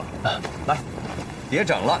规整了。来，叠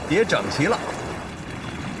整了，叠整齐了。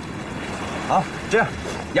好，这样，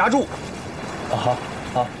压住。好，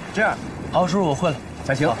这样。好，师傅，我会了。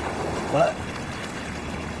才行。我来。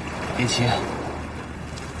一起。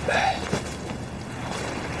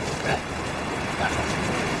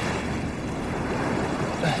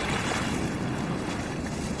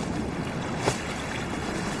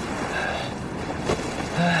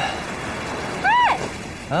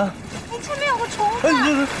啊！你前面有个虫子。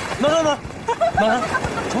哪？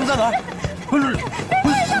虫子在哪？滚！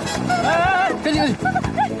哎，赶紧帮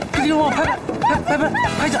我拍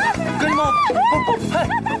一下，赶紧帮我拍。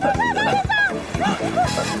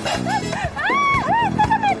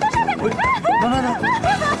哪？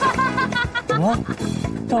怎么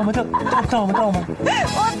了？叫我们？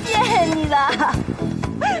我骗你的。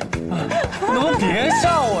能不能别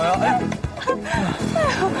吓我呀？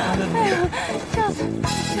吓死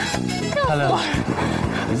太累了，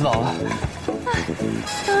椅子倒了。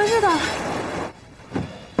怎么知道？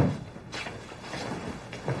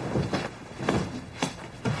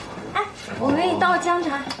哎，我给你倒姜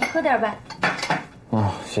茶，你喝点呗。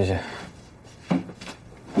哦，谢谢。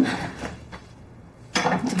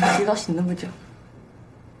你怎么洗澡洗那么久？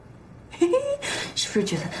嘿嘿，是不是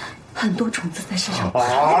觉得很多虫子在身上爬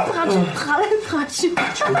来爬去？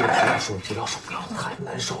求你不要说，太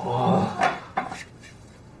难受了。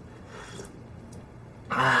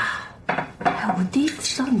哎，我第一次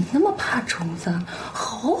知道你那么怕虫子，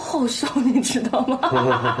好笑，你知道吗？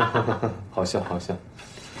好笑。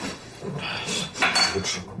不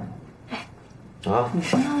吃。啊？你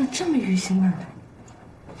身上这么鱼腥味儿？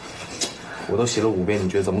我都洗了5遍，你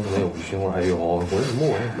觉得怎么可能有鱼腥味？哎呦，闻什么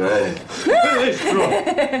闻？师傅。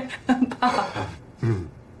爸。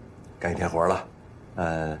该你添活了。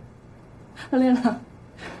累了，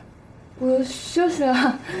我休息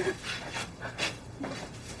了。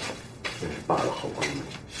真是爸的好闺女，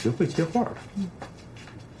学会接话了。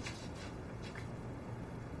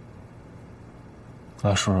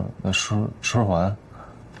啊，叔叔晚。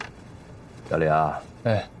小李啊，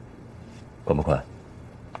哎，困不困？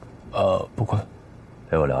不困。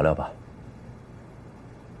陪我聊聊吧。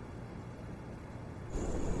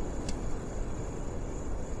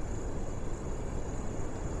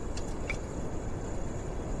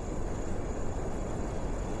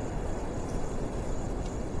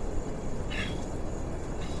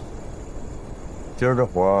今儿这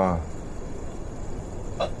活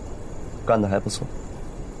干得还不错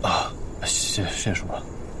啊！谢谢叔叔。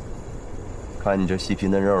看你这细皮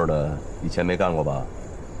嫩肉的，以前没干过吧？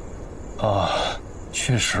啊，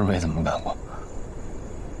确实没怎么干过。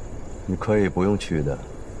你可以不用去的。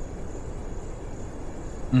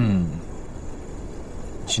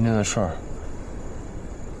今天的事儿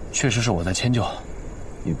确实是我在迁就。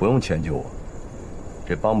你不用迁就我，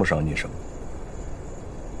这帮不上你什么。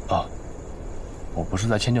我不是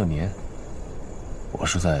在迁就您，我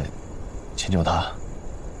是在迁就他。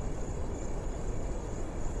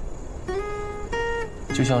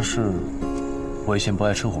就像是我以前不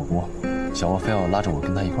爱吃火锅，小窝非要拉着我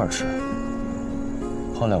跟他一块儿吃。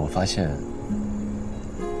后来我发现，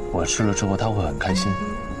我吃了之后他会很开心，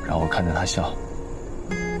然后我看着他笑，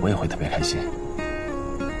我也会特别开心。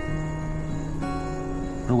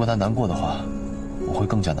如果他难过的话，我会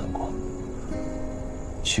更加难过。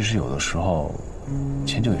其实有的时候，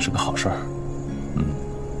迁就也是个好事儿。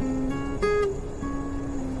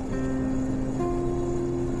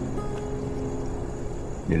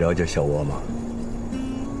你了解小窝吗？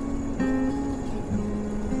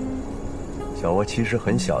小窝其实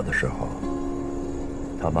很小的时候，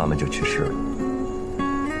他妈妈就去世了。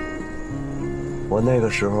我那个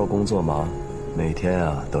时候工作忙，每天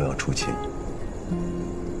都要出勤，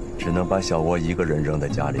只能把小窝一个人扔在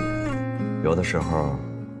家里。有的时候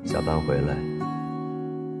下班回来，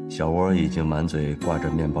小窝已经满嘴挂着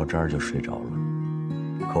面包渣就睡着了。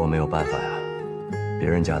可我没有办法呀，别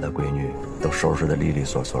人家的闺女都收拾得利利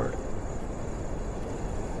索索的。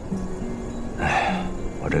哎，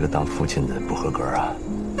我这个当父亲的不合格啊。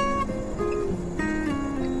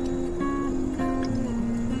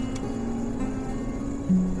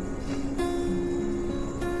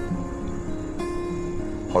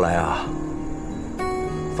后来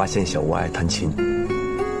发现小窝爱弹琴，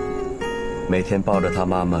每天抱着他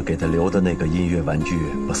妈妈给他留的那个音乐玩具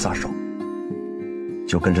不撒手，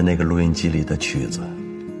就跟着那个录音机里的曲子，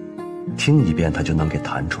听一遍他就能给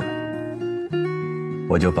弹出来。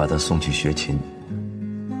我就把他送去学琴，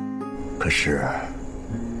可是，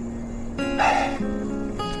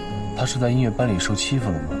他是在音乐班里受欺负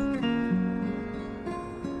了吗？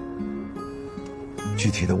具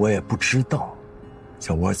体的我也不知道，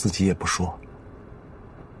小窝自己也不说，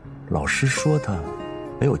老师说他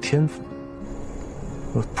没有天赋，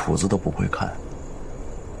说谱子都不会看。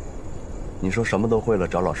你说什么都会了，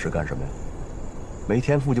找老师干什么呀？没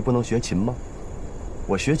天赋就不能学琴吗？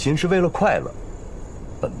我学琴是为了快乐，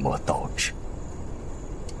本末倒置。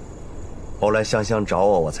后来香香找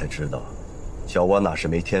我，我才知道，小窝哪是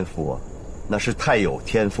没天赋啊，那是太有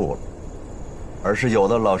天赋了。而是有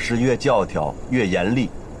的老师越教条越严厉，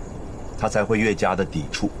他才会越加的抵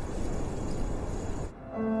触。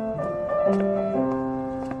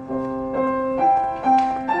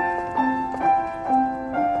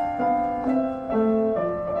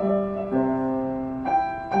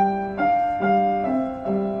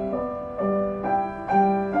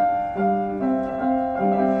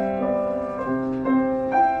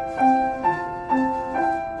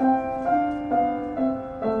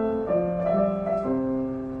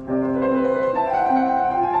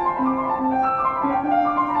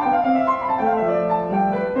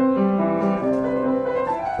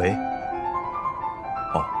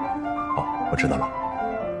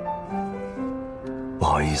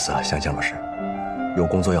香香老师，有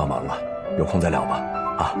工作要忙了，有空再聊吧。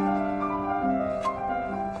啊，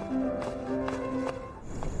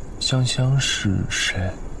香香是谁？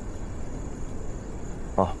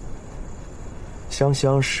啊，香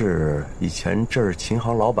香是以前这儿琴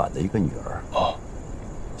行老板的一个女儿。哦，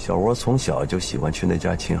小窝从小就喜欢去那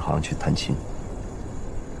家琴行去弹琴。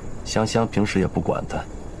香香平时也不管他，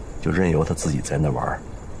就任由他自己在那玩，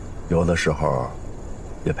有的时候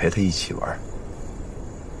也陪他一起玩。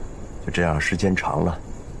就这样，时间长了，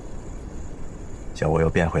小窝又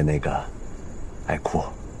变回那个爱哭、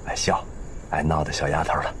爱笑、爱闹的小丫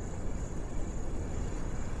头了。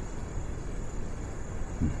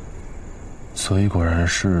所以果然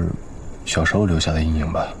是小时候留下的阴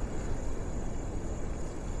影吧。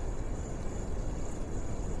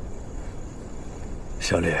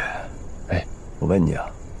小李，哎，我问你啊，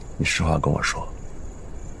你实话跟我说，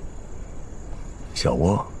小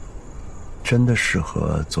窝真的适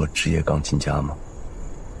合做职业钢琴家吗？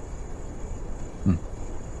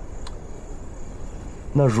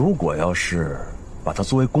那如果要是把它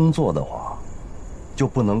作为工作的话，就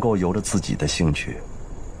不能够由着自己的兴趣、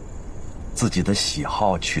自己的喜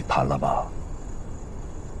好去弹了吧？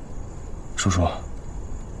叔叔，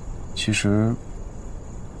其实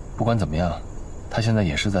不管怎么样，他现在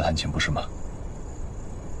也是在弹琴，不是吗？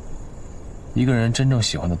一个人真正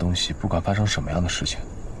喜欢的东西，不管发生什么样的事情，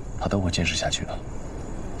他都会坚持下去的。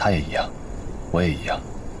他也一样，我也一样。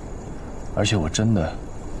而且我真的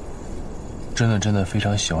非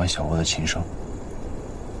常喜欢小窝的琴声。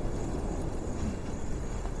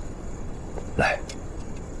来，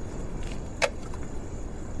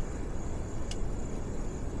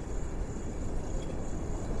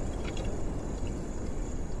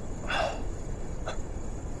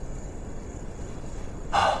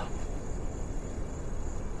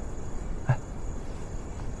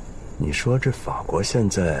你说这法国现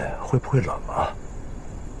在会不会冷啊？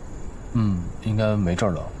应该没这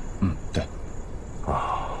儿冷。对。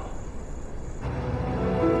啊。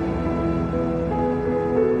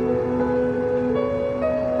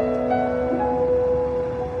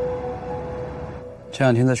这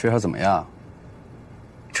两天在学校怎么样？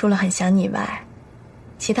除了很想你外，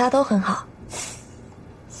其他都很好。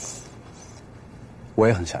我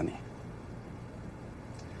也很想你。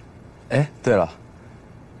哎，对了，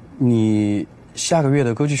你下个月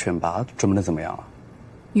的歌剧选拔准备的怎么样了？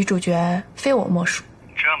女主角非我莫属。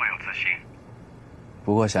这么有自信。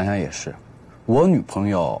不过想想也是，我女朋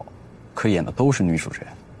友可演的都是女主角。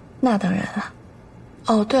那当然了。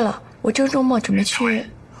哦，对了，我这个周末准备去。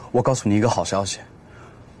我告诉你一个好消息，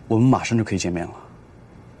我们马上就可以见面了。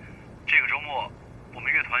这个周末我们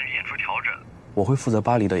乐团有演出调整，我会负责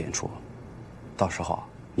巴黎的演出，到时候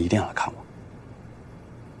你一定要来看我。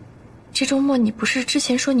这周末你不是之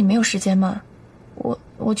前说你没有时间吗？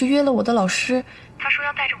我就约了我的老师，他说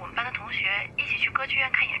要带着我们班的同学一起去歌剧院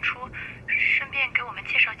看演出，顺便给我们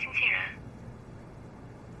介绍经纪人。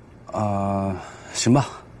行吧，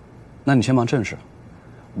那你先忙正事，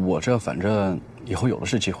我这反正以后有的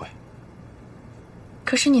是机会。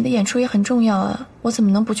可是你的演出也很重要啊，我怎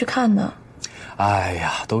么能不去看呢？哎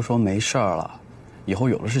呀，都说没事儿了，以后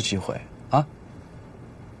有的是机会啊。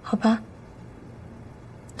好吧，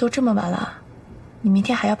都这么晚了，你明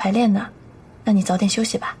天还要排练呢，那你早点休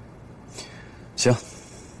息吧。行，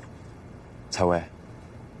采薇，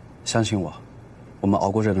相信我，我们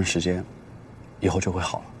熬过这段时间，以后就会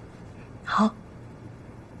好了。好，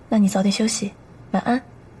那你早点休息，晚安。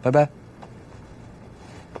拜拜。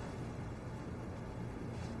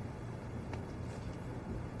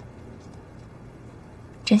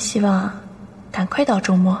希望赶快到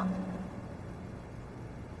周末。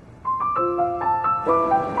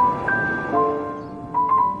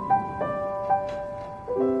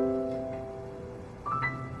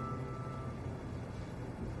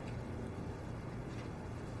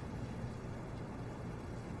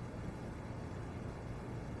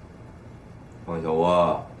方小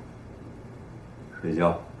莴，睡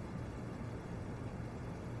觉。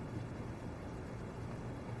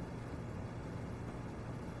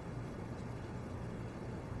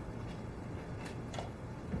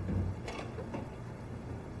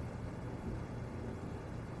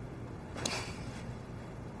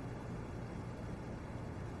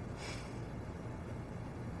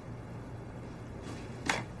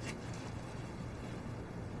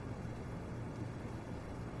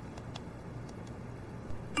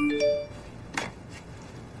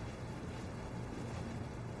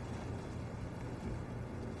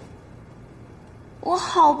我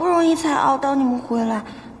好不容易才熬到你们回来，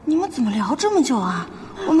你们怎么聊这么久啊？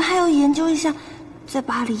我们还要研究一下在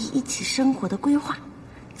巴黎一起生活的规划。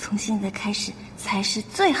从现在开始才是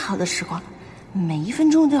最好的时光，每一分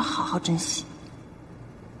钟都要好好珍惜。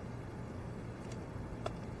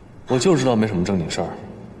我就知道没什么正经事儿。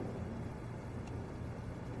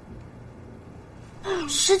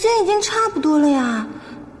时间已经差不多了呀，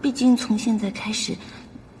毕竟从现在开始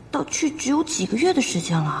到去只有几个月的时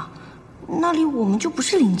间了。那里我们就不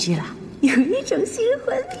是邻居了，有一种新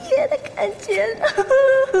婚蜜月的感觉呢。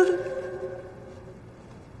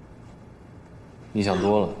你想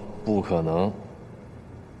多了，不可能。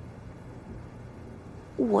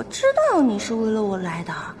我知道你是为了我来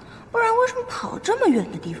的，不然为什么跑这么远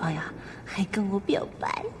的地方呀？还跟我表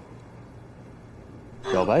白？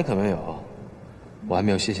表白可没有，我还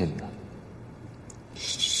没有谢谢你呢。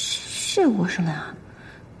谢我什么呀？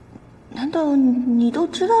难道你都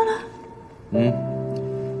知道了？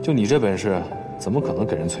就你这本事，怎么可能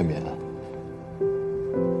给人催眠呢？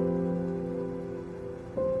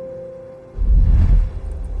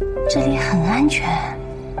这里很安全，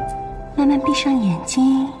慢慢闭上眼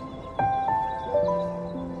睛。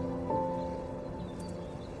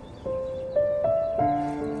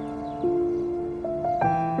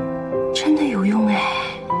真的有用哎。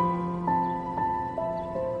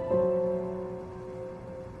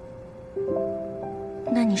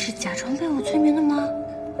那你是假装被我催眠的吗？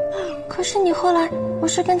可是你后来不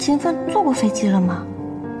是跟秦奋坐过飞机了吗？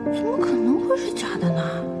怎么可能会是假的呢？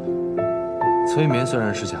催眠虽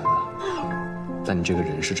然是假的，但你这个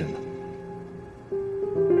人是真的。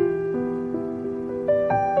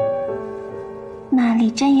那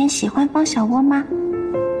李臻言喜欢方小莴吗？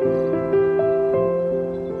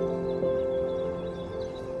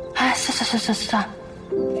哎，算，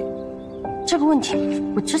这个问题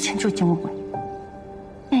我之前就已经问过你。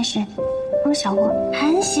但是方小莴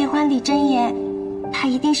很喜欢李臻言，他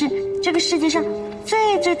一定是这个世界上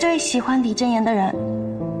最喜欢李臻言的人，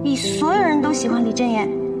比所有人都喜欢李臻言，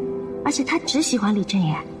而且他只喜欢李臻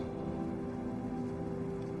言。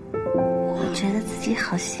我觉得自己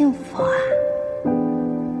好幸福啊！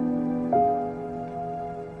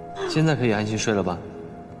现在可以安心睡了吧？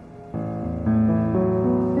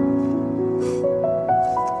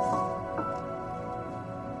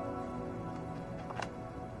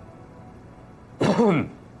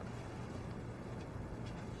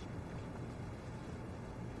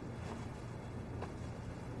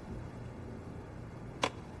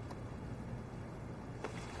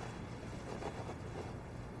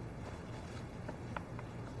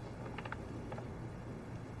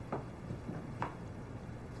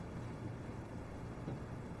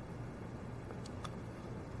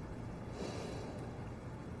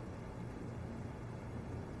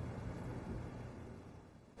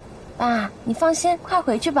爸，你放心，快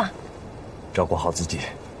回去吧。照顾好自己。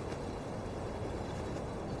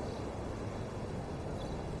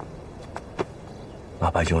爸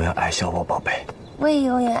爸永远爱小莴宝贝。我也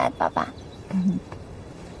永远爱爸爸。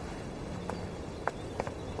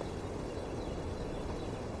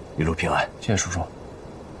一路平安。谢谢叔叔。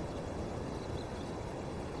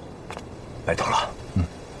拜托了。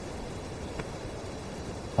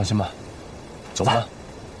放心吧，走吧。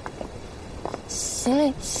行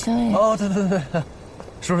李。哦，对，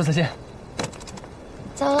叔叔再见。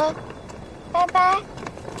走了，拜拜。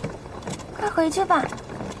快回去吧。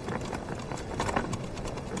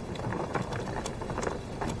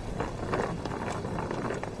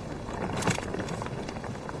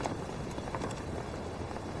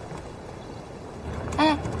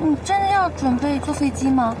哎，你真的要准备坐飞机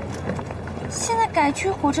吗？现在改去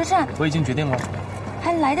火车站。我已经决定了。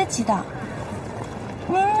还来得及的。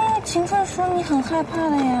明明秦奋说你很害怕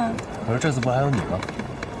的呀。可是这次不还有你吗？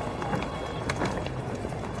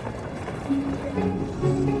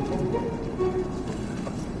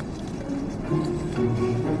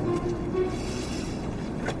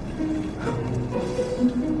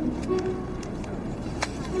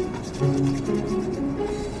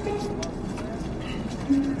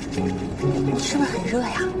是不是很热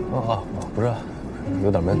呀？不热，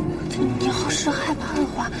有点闷。你要是害怕的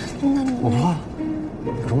话，那你我不怕，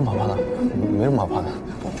有什么好怕的？没什么好怕的。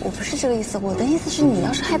我不是这个意思，我的意思是你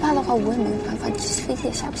要是害怕的话，我也没有办法，这飞机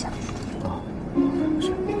也下不下去。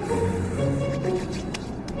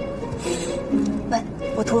喂，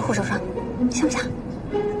我涂了护手霜，香不香？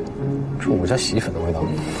这我家洗衣粉的味道。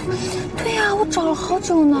对呀，我找了好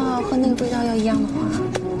久呢，和那个味道要一样的话。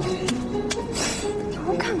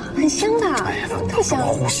你看嘛，很香的，哎呀，特香。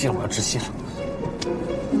我呼吸了，我要窒息了。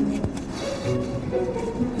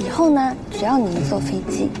以后呢，只要你一坐飞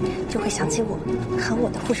机，就会想起我和我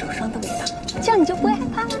的护手霜的味道，这样你就不会害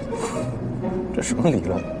怕了。这什么理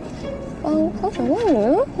论？方小莴理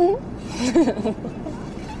论。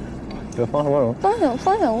这方什么什么？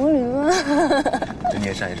方小莴理论。你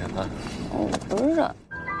也站一站啊。不是。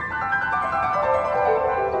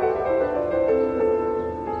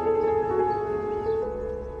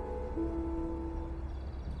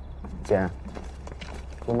姐，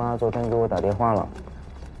姑妈昨天给我打电话了，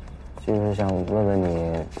就是想问问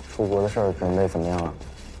你出国的事儿准备怎么样了？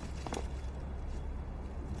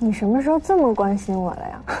你什么时候这么关心我了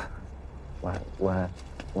呀？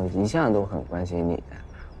我一向都很关心你，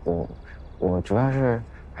我主要是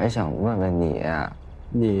还想问问你，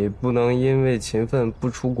你不能因为勤奋不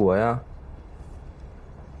出国呀？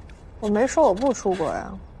我没说我不出国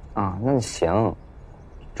呀。啊，那行，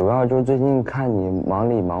主要就是最近看你忙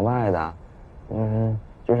里忙外的，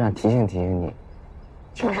就想提醒提醒你。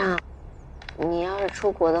青山，你要是出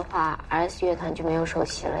国的话 ，RS 乐团就没有首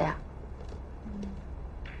席了呀。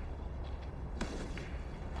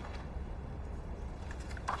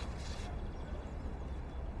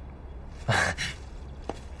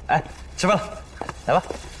哎，吃饭了，来吧。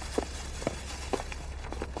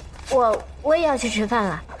我也要去吃饭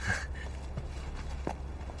了。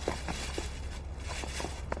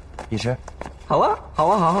一吃？好啊，好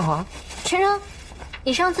啊，好啊，好啊。晨晨，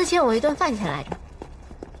你上次欠我一顿饭钱来着。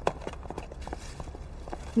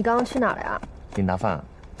你刚刚去哪儿了呀？给你拿饭。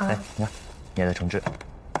来，你看，你也在重置。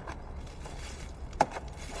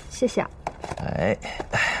谢谢。哎，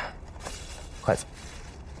筷子。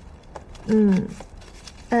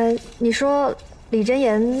你说李臻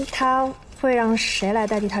言他会让谁来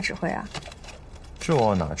代替他指挥啊？这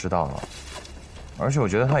我哪知道呢？而且我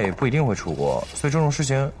觉得他也不一定会出国，所以这种事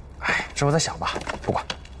情，之后再想吧，不管。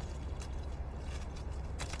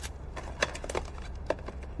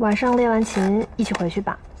晚上练完琴一起回去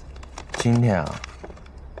吧。今天啊，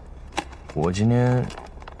我今天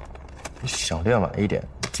想练晚一点，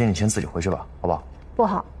借你钱自己回去吧，好不好？不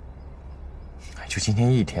好。就今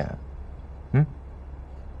天一天，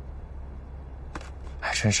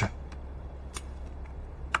真是。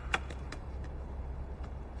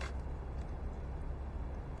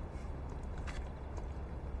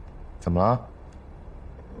怎么了？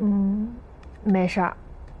没事儿。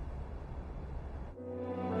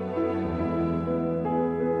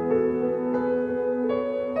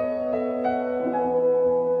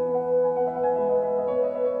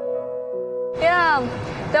Yeah,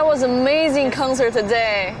 that was an amazing concert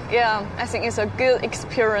today. Yeah, I think it's a good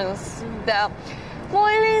experience. That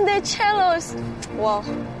violin, the cellos, wow,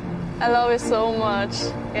 I love it so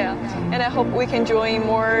much. Yeah, and I hope we can join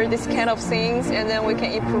more this kind of things, and then we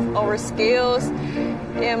can improve our skills,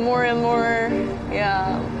 and more.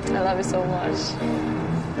 Yeah, I love it so much.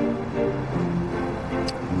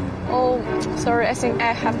 Oh, sorry, I think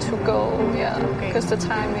I have to go. Yeah, because the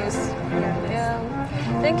time is. Yeah.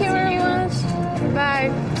 Thank you very much. Bye.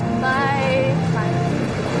 Bye. Bye.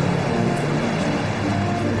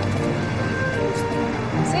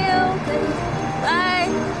 See you. Bye.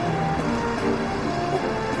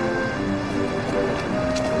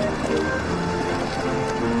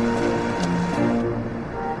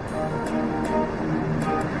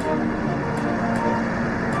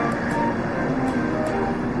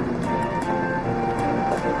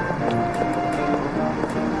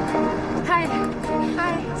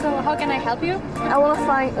 How can I help you? I want to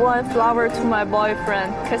find one flower to my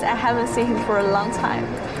boyfriend because I haven't seen him for a long time.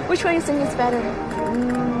 Which one you think is better?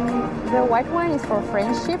 The white one is for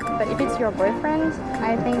friendship, but if it's your boyfriend,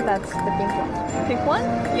 I think that's the pink one. Pink one?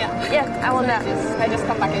 Yeah. Yeah, I want that. I just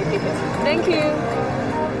come back and pick it. Thank you.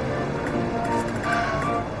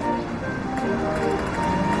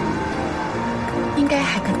 应该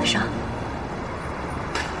还跟得上。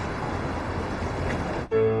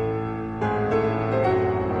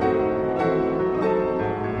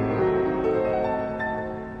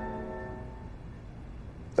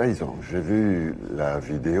Disons, j'ai vu la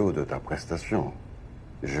vidéo de ta prestation.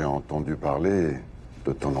 J'ai entendu parler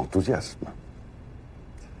de ton enthousiasme.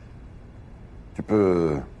 Tu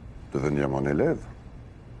peux devenir mon élève.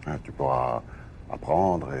 Tu pourras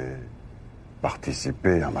apprendre et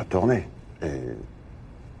participer à ma tournée. Et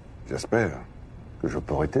j'espère que je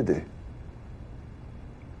pourrai t'aider.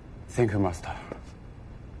 Thank you, Master.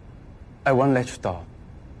 I won't let you down.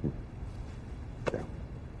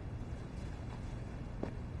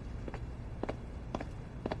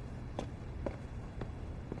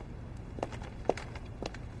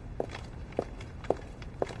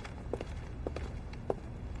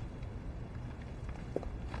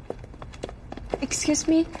 Excuse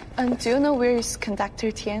me, do you know where is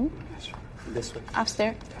Conductor Tian? This way.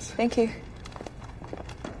 Upstairs. Yes. Thank you.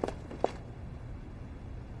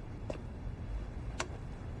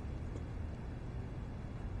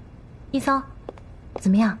 一骚，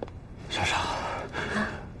怎么样？莎莎，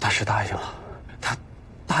大师答应了，他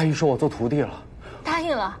答应收我做徒弟了。答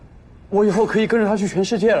应了。我以后可以跟着他去全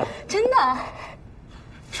世界了。真的？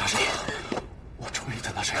莎莎，我终于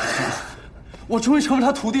等到这一天了，我终于成为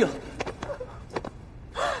他徒弟了。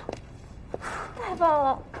太棒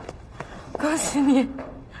了，恭喜你，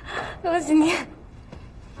恭喜你！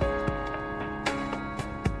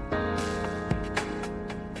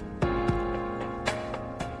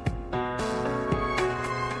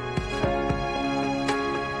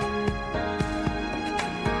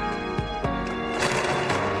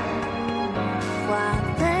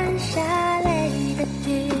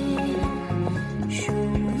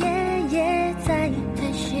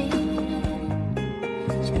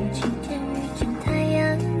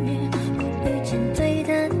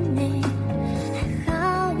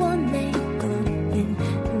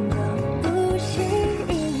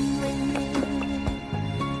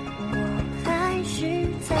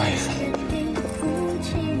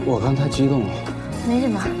我刚太激动了，没什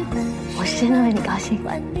么，我是真的为你高兴。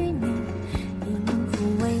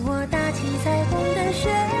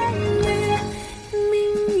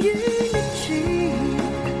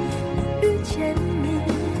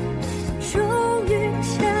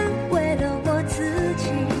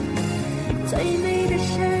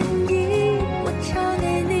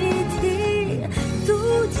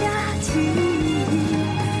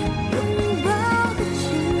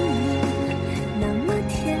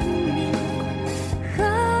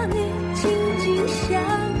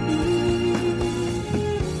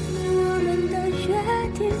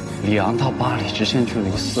里昂到巴黎直线距离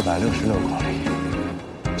466公里，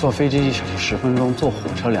坐飞机1小时10分钟，坐火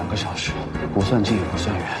车2个小时，不算近也不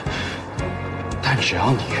算远。但只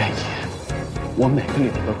要你愿意，我每个礼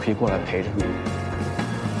拜都可以过来陪着你。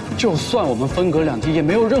就算我们分隔两地，也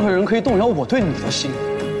没有任何人可以动摇我对你的心。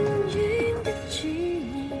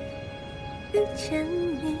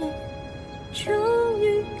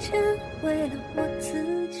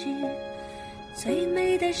最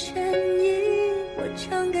美的声音，我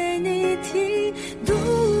唱给你听，独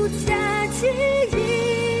家记忆，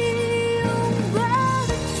拥抱的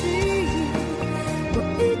指引，我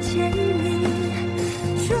遇见你，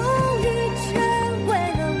终于成为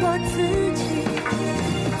了我自己。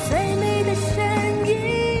最美的声音，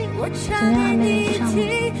我唱给你听，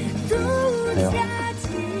独家记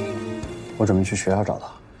忆。我准备去学校找他，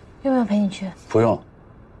要不要陪你去？不用。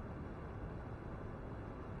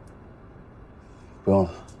不用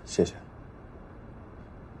了，谢谢。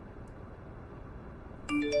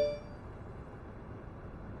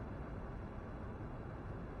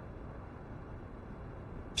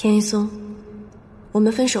田一松，我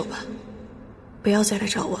们分手吧，不要再来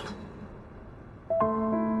找我了。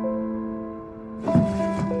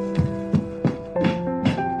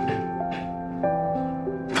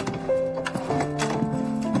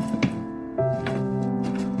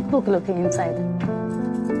Look inside.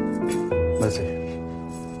 Let's see.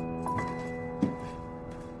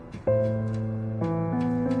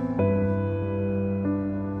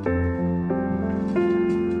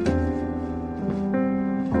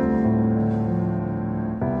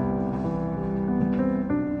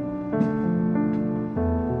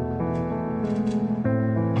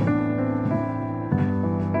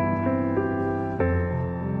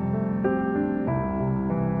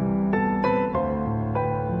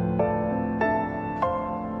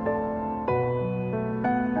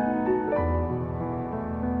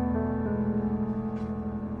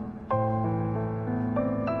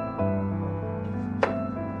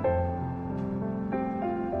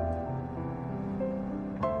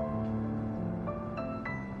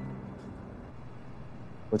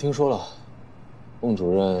我听说了，孟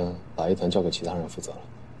主任把一团交给其他人负责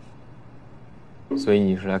了。所以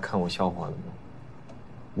你是来看我笑话的吗？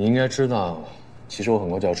你应该知道，其实我很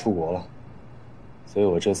快就要出国了，所以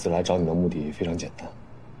我这次来找你的目的非常简单，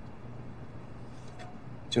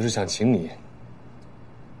就是想请你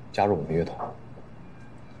加入我们乐团。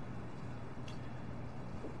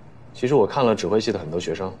其实我看了指挥系的很多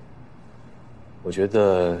学生，我觉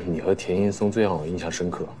得你和田英松最让我印象深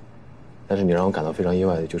刻，但是你让我感到非常意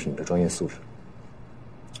外的就是你的专业素质。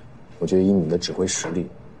我觉得以你的指挥实力，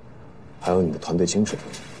还有你的团队精神，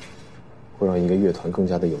会让一个乐团更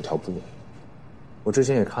加的有条不紊。我之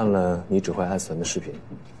前也看了你指挥 S 团的视频，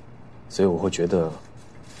所以我会觉得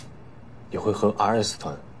也会和 RS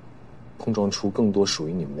团碰撞出更多属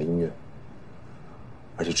于你们的音乐，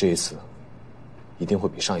而且这一次一定会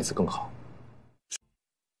比上一次更好，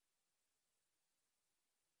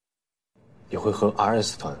也会和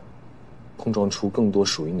RS 团碰撞出更多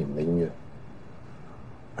属于你们的音乐，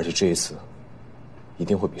而且这一次一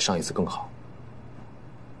定会比上一次更好。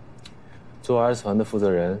做 RS 团的负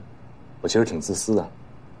责人，我其实挺自私的，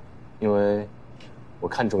因为我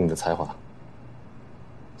看中你的才华，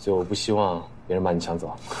所以我不希望别人把你抢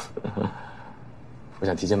走。我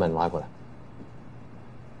想提前把你拉过来。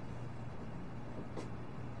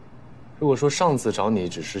如果说上次找你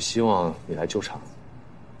只是希望你来救场，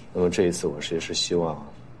那么这一次我也是希望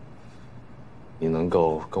你能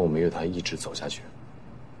够跟我们乐团一直走下去。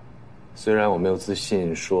虽然我没有自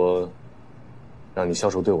信说让你消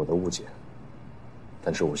除对我的误解，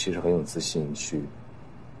但是我其实很有自信去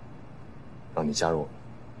让你加入我们，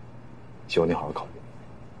希望你好好考虑。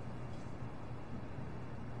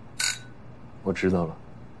我知道了，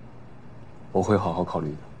我会好好考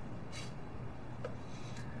虑的。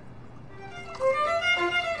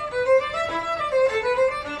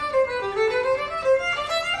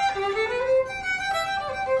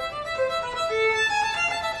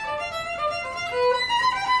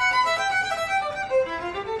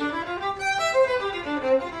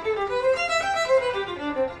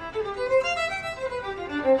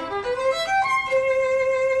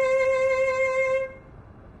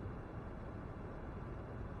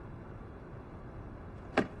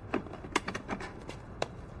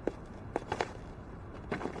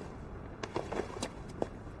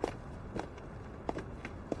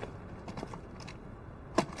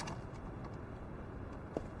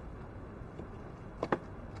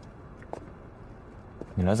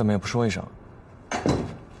你来怎么也不说一声？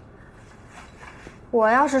我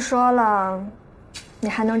要是说了，你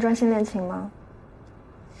还能专心练琴吗？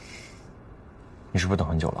你是不是等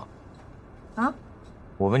很久了？啊？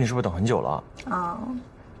我问你是不是等很久了？啊，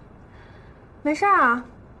没事啊，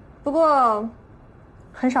不过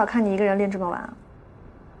很少看你一个人练这么晚。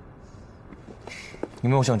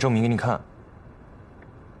因为我想证明给你看，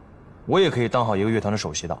我也可以当好一个乐团的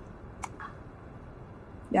首席的。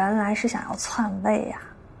原来是想要篡位呀！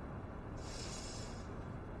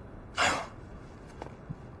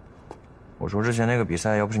我说之前那个比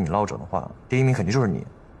赛要不是你落着的话，第一名肯定就是你。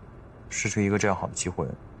失去一个这样好的机会，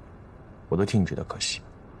我都替你觉得可惜。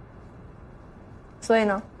所以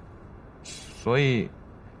呢？所以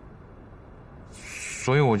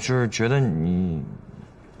我就是觉得你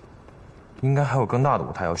应该还有更大的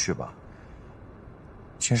舞台要去吧。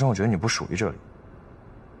秦升，我觉得你不属于这里。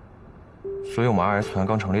所以我们RS团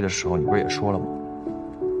刚成立的时候，你不是也说了吗？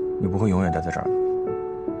你不会永远待在这儿的。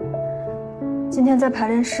今天在排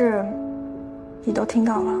练室，你都听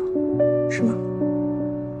到了，是吗？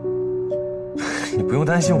你不用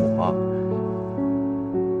担心我，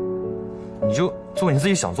你就做你自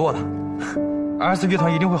己想做的。RS 乐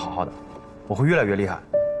团一定会好好的，我会越来越厉害。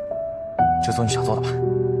就做你想做的吧。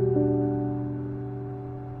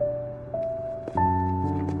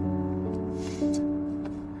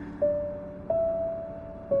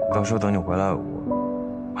到时候等你回来，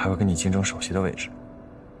我还会跟你竞争首席的位置。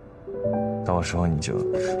到时候你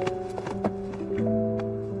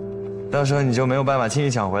就没有办法轻易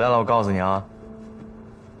抢回来了，我告诉你啊。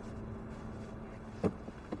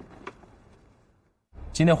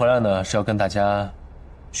今天回来呢，是要跟大家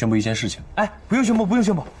宣布一件事情。哎，不用宣布，不用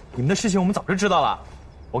宣布，你们的事情我们早就知道了。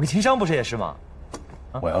我跟秦商不是也是吗？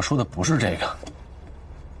我要说的不是这个，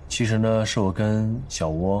其实呢，是我跟小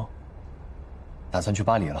窝打算去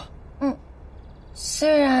巴黎了。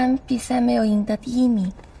虽然比赛没有赢得第一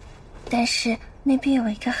名，但是那边有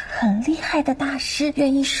一个很厉害的大师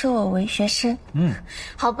愿意收我为学生。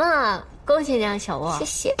好棒啊！恭喜你啊，小窝。谢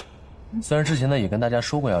谢。虽然之前呢也跟大家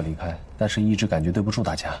说过要离开，但是一直感觉对不住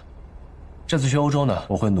大家。这次去欧洲呢，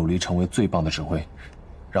我会努力成为最棒的指挥，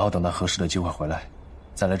然后等到合适的机会回来，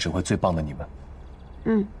再来指挥最棒的你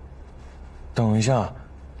们。等一下，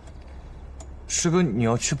师哥，你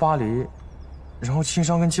要去巴黎，然后青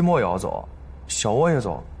商跟季末也要走，小窝也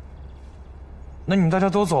走，那你们大家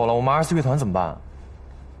都走了，我们24乐团怎么办？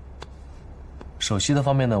首席的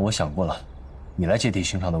方面呢，我想过了，你来接替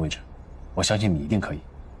新昌的位置，我相信你一定可以。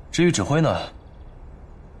至于指挥呢，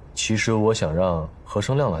其实我想让何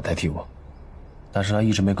生亮来代替我，但是他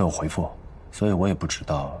一直没给我回复，所以我也不知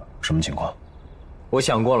道什么情况。我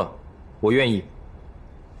想过了，我愿意。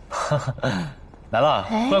来了，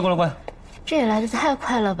过来过来过来，这也来得太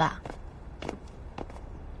快了吧！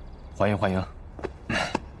欢迎欢迎，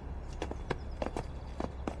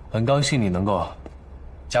很高兴你能够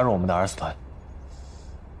加入我们的24团。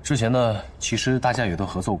之前呢，其实大家也都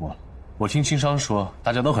合作过了。我听青商说，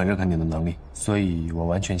大家都很认可你的能力，所以我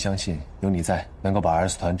完全相信有你在，能够把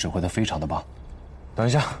24团指挥得非常的棒。等一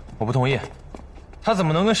下，我不同意，他怎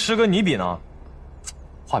么能跟师哥你比呢？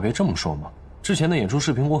话别这么说嘛，之前的演出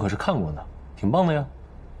视频我可是看过的，挺棒的呀。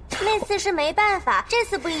那次是没办法，这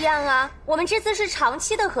次不一样啊，我们这次是长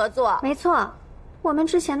期的合作。没错，我们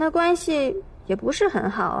之前的关系也不是很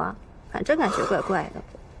好啊，反正感觉怪怪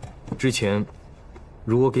的。之前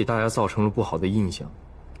如果给大家造成了不好的印象，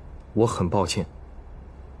我很抱歉。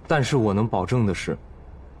但是我能保证的是，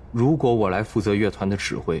如果我来负责乐团的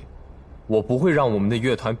指挥，我不会让我们的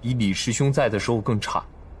乐团比李师兄在的时候更差，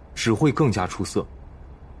只会更加出色。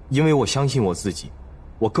因为我相信我自己，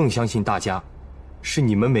我更相信大家。是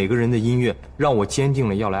你们每个人的音乐让我坚定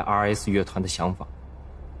了要来 RS 乐团的想法，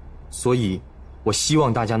所以我希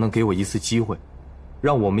望大家能给我一次机会，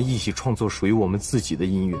让我们一起创作属于我们自己的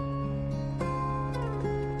音乐。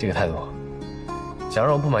这个态度，想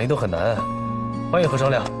让我不满意都很难。欢迎何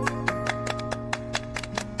生亮。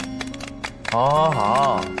好，好，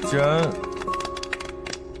好，既然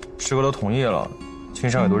师哥都同意了，青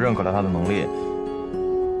商也都认可了他的能力，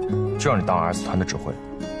就让你当24团的指挥。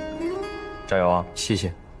加油啊！谢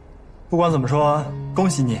谢。不管怎么说，恭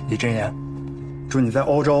喜你，李臻言，祝你在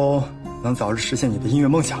欧洲能早日实现你的音乐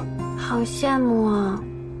梦想。好羡慕啊！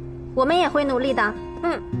我们也会努力的。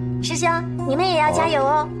师兄，你们也要加油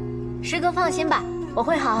哦。师哥放心吧，我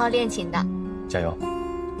会好好练琴的。加油，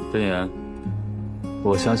臻言，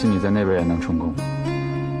我相信你在那边也能成功。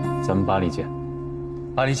咱们巴黎见。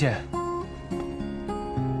巴黎见。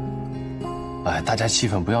哎，大家气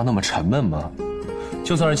氛不要那么沉闷嘛。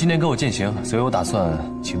就算是今天跟我践行，所以我打算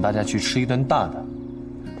请大家去吃一顿大的。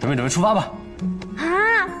准备出发吧！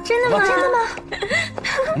啊，真的吗？真的吗？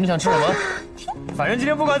你们想吃什么？反正今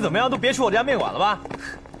天不管怎么样都别去我家面馆了吧。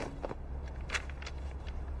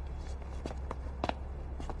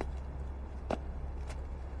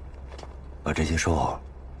把这些收好。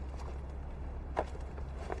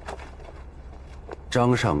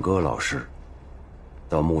张尚歌老师，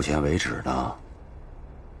到目前为止呢，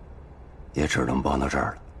也只能帮到这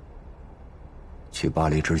儿了。去巴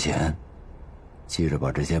黎之前，记着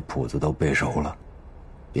把这些谱子都背熟了，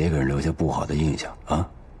别给人留下不好的印象啊。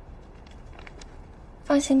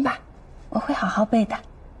放心吧，我会好好背的。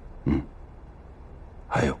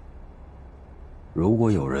还有，如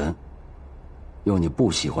果有人用你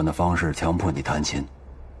不喜欢的方式强迫你弹琴，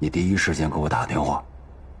你第一时间给我打电话，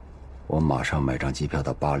我马上买张机票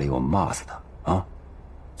到巴黎，我骂死他啊！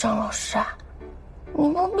张老师啊，你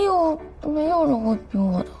不逼我，没有人会逼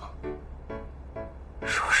我的。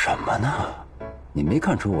说什么呢？你没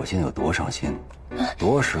看出我现在有多伤心，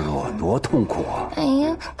多失落，多痛苦啊！哎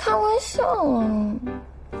呀，开玩笑了。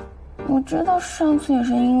我知道上次也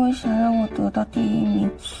是因为想让我得到第1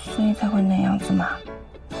名，所以才会那样子嘛。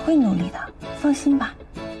我会努力的，放心吧。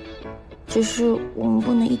只是我们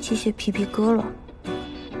不能一起写皮皮歌了，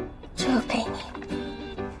这个给你。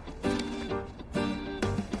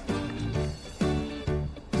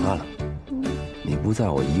算了，你不在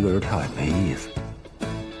我一个人跳也没意思。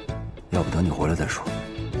要不等你回来再说。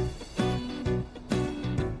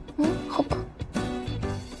好吧。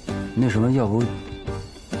那什么，要不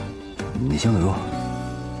你先给我。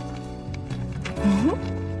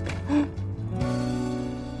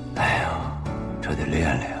哎呀，这得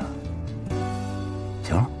练练啊。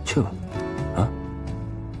行了，去吧。啊。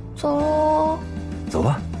走喽。走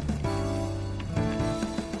吧。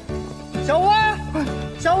小薇，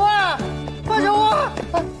小薇，范小薇。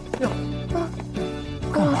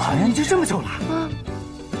干嘛呀？你就这么走了？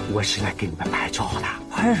我是来给你们拍照的。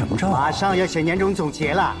拍什么照？马上要写年终总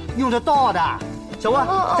结了，用得到的。小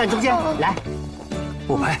沃，站中间来。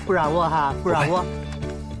不拍，不让握哈，不让握。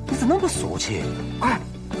你怎么那么俗气？快，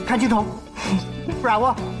看镜头，不让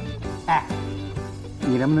握。哎，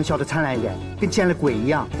你能不能笑得灿烂一点，跟见了鬼一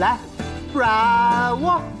样？来，不让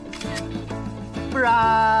握，不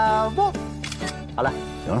让握。好了，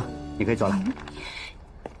行了，你可以走了。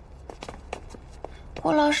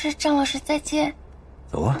吴老师、张老师，再见。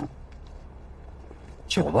走吧，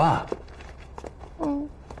走吧。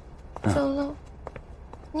走了。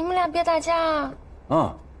你们俩别打架啊。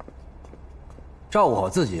嗯，照顾好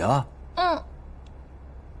自己啊。嗯。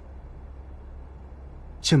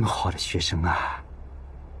这么好的学生啊，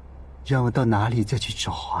让我到哪里再去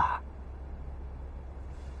找啊？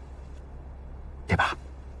对吧？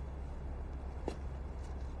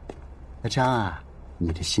阿张啊，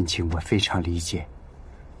你的心情我非常理解，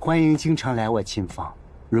欢迎经常来我琴房。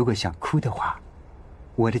如果想哭的话，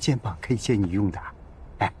我的肩膀可以借你用的。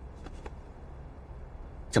哎，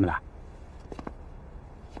怎么了？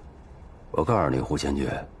我告诉你，胡千珏，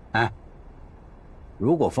哎，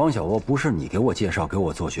如果方小莴不是你给我介绍给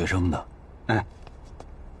我做学生的，哎，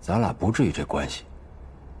咱俩不至于这关系，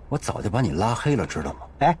我早就把你拉黑了，知道吗？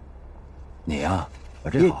哎，你呀，把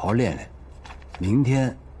这好好练练，明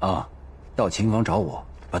天啊，到琴房找我，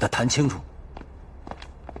把它谈清楚。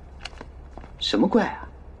什么怪啊？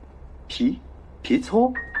皮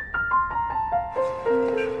搓？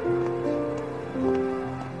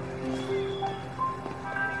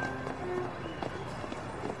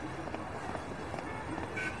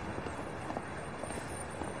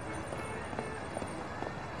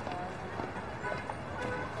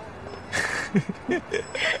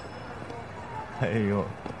哎呦，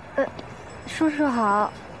叔叔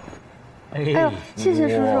好。哎呦，谢谢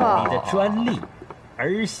叔叔。你的专利，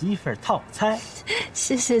儿媳妇套餐。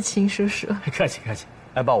谢谢秦叔叔。客气客气。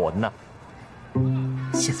爱抱我的呢。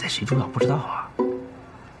现在谁重要不知道啊？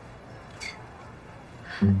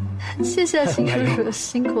谢谢秦叔叔，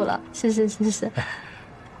辛苦了，谢谢谢谢。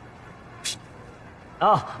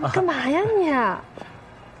啊，干嘛呀你？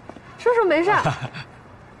叔叔没事。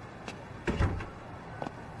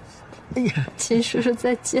哎呀，秦叔叔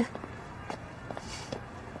再见。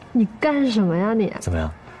你干什么呀你？怎么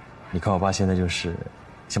样？你看我爸现在就是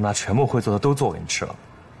想把全部会做的都做给你吃了，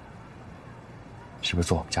是不是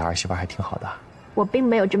做我们家儿媳妇还挺好的？我并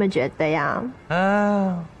没有这么觉得呀。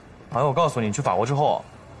好像我告诉你，你去法国之后，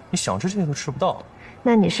你想吃这些都吃不到。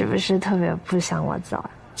那你是不是特别不想我走啊？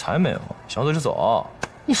才没有，想走就走。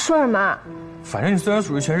你说什么？反正你虽然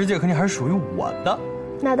属于全世界，可你还是属于我的。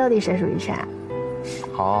那到底谁属于谁？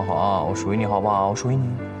好好，我属于你好不好？我属于你。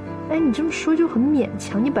哎，你这么说就很勉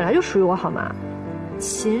强，你本来就属于我好吗？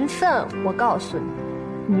勤奋，我告诉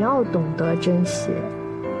你，你要懂得珍惜。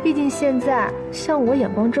毕竟现在像我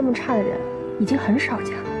眼光这么差的人已经很少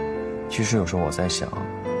见了。其实有时候我在想，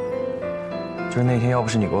就是那天要不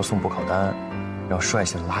是你给我送补考单，然后率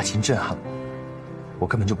先拉琴震撼我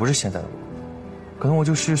根本就不是现在的我。可能我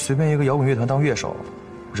就是随便一个摇滚乐团当乐手，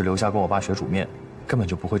或者留下跟我爸学煮面，根本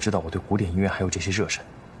就不会知道我对古典音乐还有这些热忱。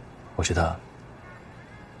我觉得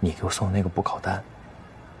你给我送的那个补考单，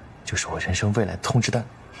就是我人生未来的通知单。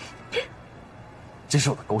这是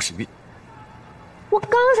我的狗屎运。我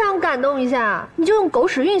刚想感动一下，你就用狗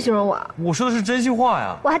屎运形容我。我说的是真心话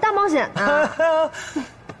呀。我还大冒险呢。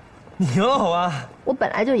你赢了好吧？我本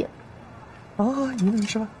来就赢。赢了你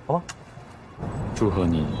吃饭好吧？祝贺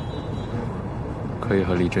你，可以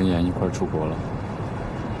和李臻言一块出国了。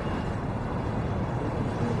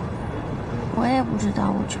我也不知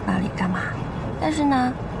道我去巴黎干嘛，但是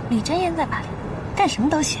呢，李臻言在巴黎，干什么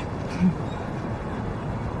都行。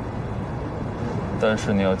但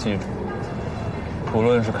是你要记住，无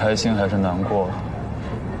论是开心还是难过，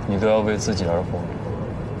你都要为自己而活，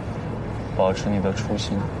保持你的初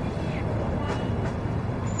心。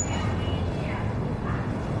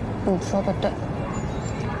你说的对，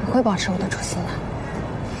我会保持我的初心的。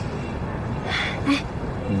哎，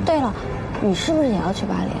对了，你是不是也要去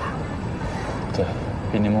巴黎啊？对，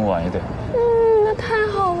比你们晚一点。那太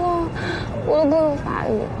好了，我都不会法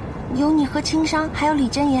语。有你和青商，还有李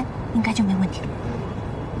臻言，应该就没问题了。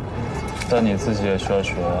但你自己也需要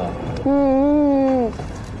学啊。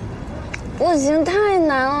不行，太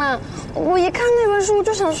难了，我一看那本书我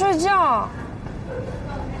就想睡觉。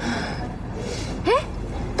哎，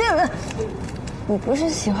对了，你不是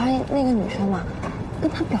喜欢那个女生吗？跟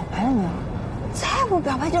她表白了没有？再不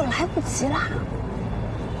表白就来不及啦。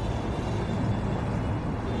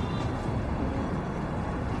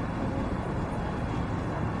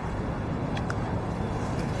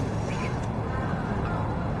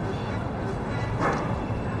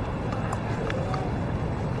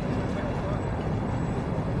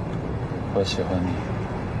我喜欢你。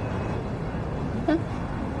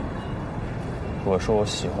我说我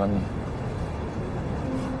喜欢你。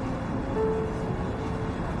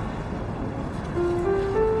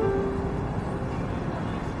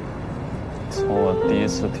从我第一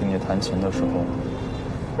次听你弹琴的时候，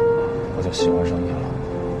我就喜欢上你了。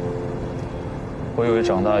我以为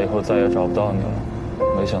长大以后再也找不到你了，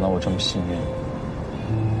没想到我这么幸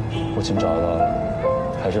运，不仅找到了，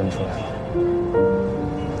还认出来了。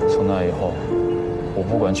从那以后，无我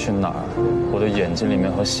不管去哪儿，我的眼睛里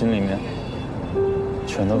面和心里面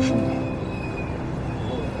全都是你。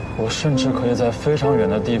我甚至可以在非常远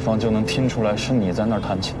的地方就能听出来是你在那儿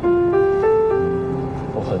弹琴。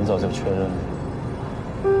我很早就确认了，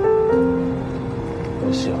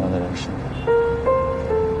我喜欢的人是你。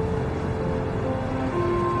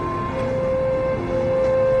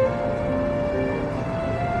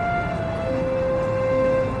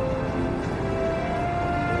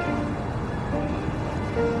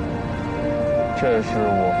这是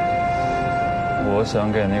我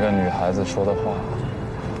想给那个女孩子说的话。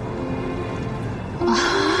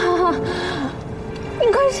啊！你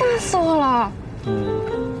快吓死我了！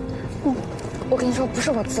我跟你说，不是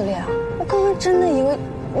我自恋啊，我刚刚真的以为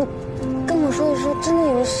你跟我说的时候，真的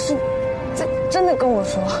以为是在真的跟我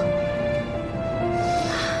说。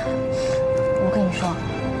我跟你说，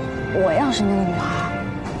我要是那个女孩，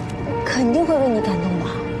肯定会为你感动的，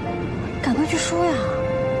赶快去说呀！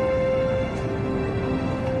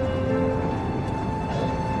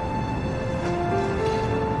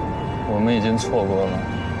我们已经错过了，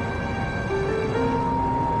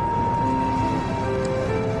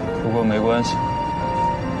不过没关系，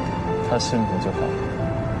他幸福就好。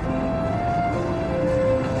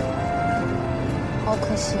好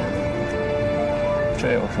可惜啊！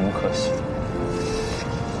这有什么可惜的？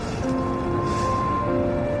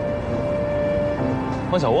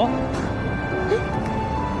方小莴，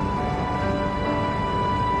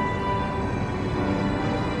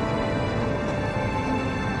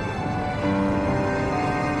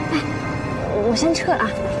我先撤了啊，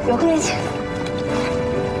有空联系。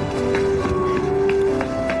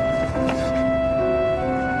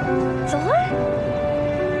走了，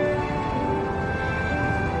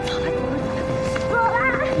走了，走了。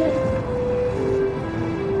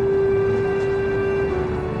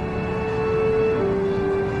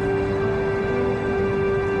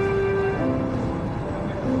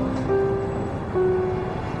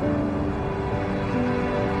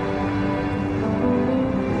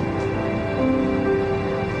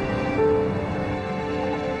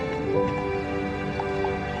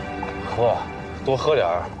喝，多喝点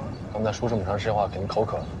儿。刚才说这么长时间话，肯定口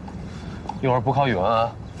渴了。一会儿补考语文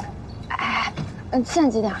啊。哎，现在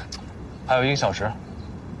几点？还有1个小时。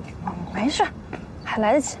没事，还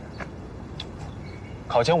来得及。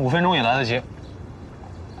考前5分钟也来得及。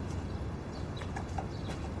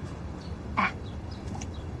哎，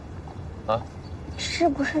啊？是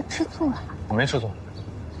不是吃醋了？我没吃醋，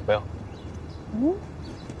没有。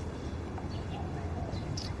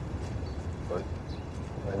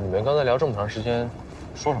你们刚才聊这么长时间，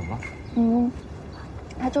说什么了？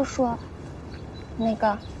他就说，那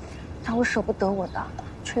个，他会舍不得我的，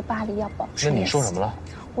去巴黎要保持那联系。你说什么了？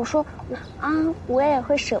我说，我也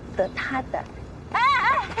会舍不得他的。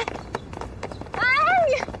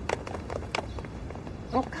你，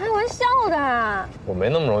我开玩笑的。我没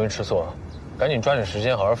那么容易吃醋，赶紧抓紧时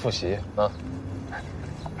间好好复习啊！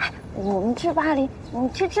我们去巴黎，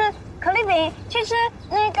去吃可丽饼，去吃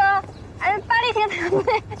那个。巴黎铁塔，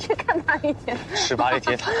对，去看巴黎铁塔，吃巴黎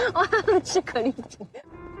铁塔，吃可丽饼。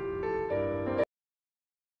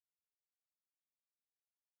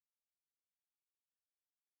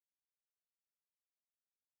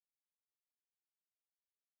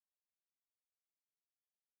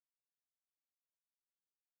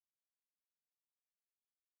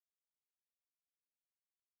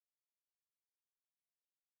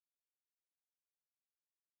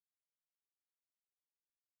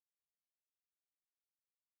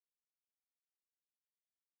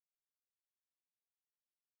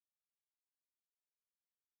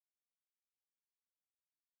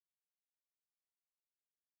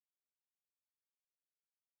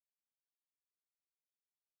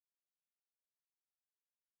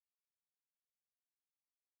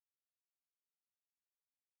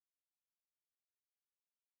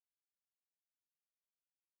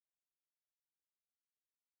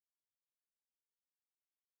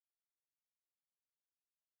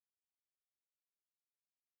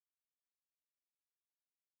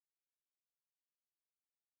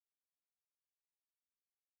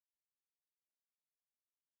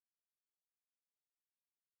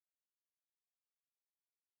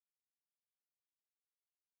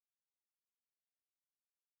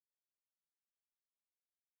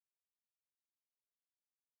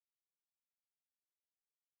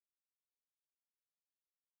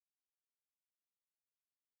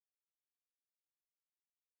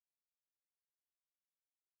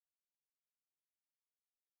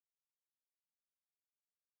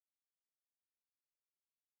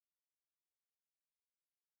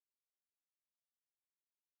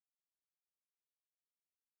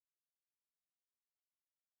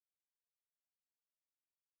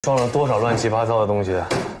装了多少乱七八糟的东西？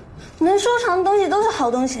能收藏的东西都是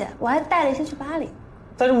好东西，我还带了一些去巴黎。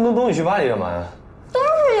带这么多东西去巴黎干嘛呀？都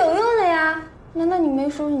是有用的呀，难道你没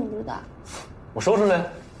收拾你不知道？我收拾了呀。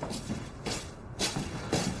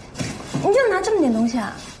你就拿这么点东西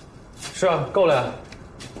啊？是啊，够了呀。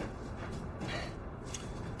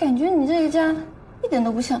感觉你这个家一点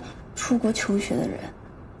都不像出国求学的人，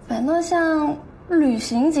反倒像旅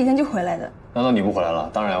行几天就回来的。难道你不回来了？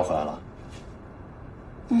当然要回来了。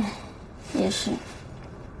也是。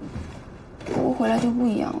我回来就不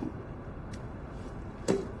一样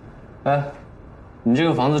了。哎，你这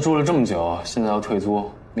个房子住了这么久，现在要退租，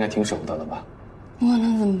应该挺舍不得的吧？我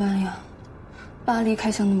能怎么办呀？巴黎开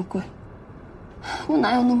销那么贵，我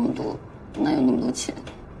哪有那么多钱？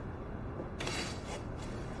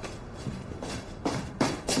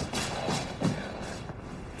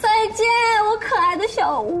再见，我可爱的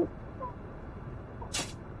小屋。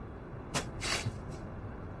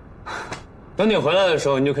等你回来的时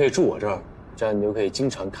候，你就可以住我这儿，这样你就可以经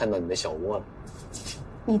常看到你的小窝了。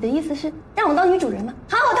你的意思是让我当女主人吗？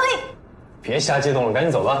好，我同意。别瞎激动了，赶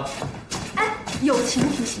紧走吧。哎，友情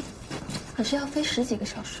提醒，可是要飞10几个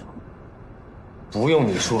小时哦。不用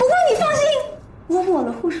你说。不过你放心，我抹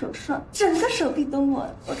了护手霜，整个手臂都抹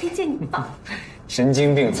了，我可以借你抱。神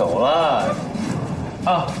经病，走了。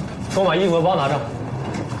啊，给我把衣服和包拿上。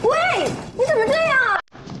喂，你怎么这样啊？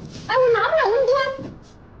哎，我拿不了那么多。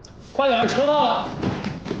快点，车到了。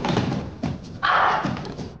啊！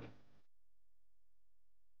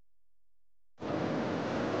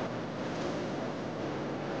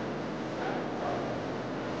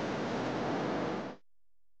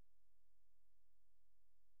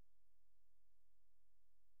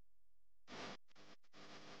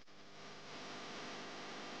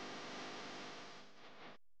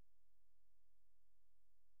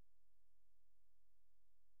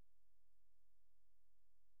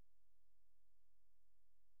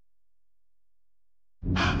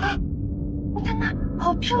我天哪，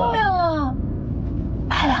好漂亮啊！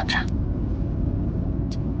拍2张。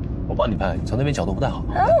我帮你拍，你从那边角度不太好。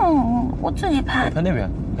我自己拍。你看那边，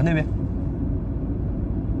你看那边。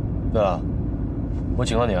对了，我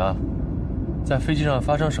警告你啊，在飞机上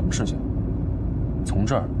发生什么事情，从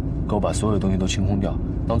这儿给我把所有东西都清空掉，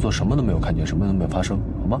当做什么都没有看见，什么都没有发生，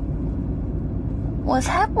好吗？我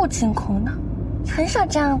才不清空呢，很少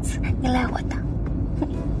这样子依赖我的。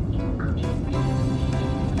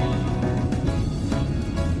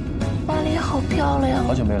巴黎好漂亮，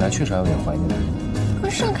好久没来，确实还有点怀念。跟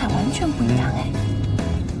上海完全不一样哎。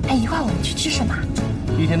哎，一会儿我们去吃什么？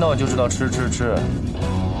一天到晚就知道吃。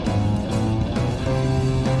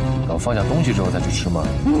等放下东西之后再去吃吗？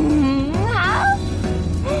好。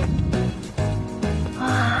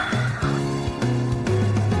哇。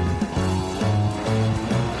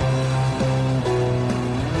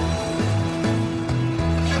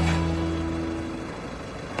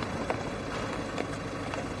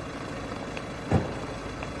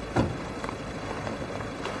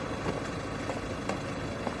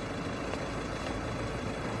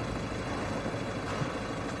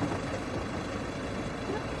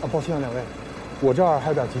抱歉啊，2位，我这儿还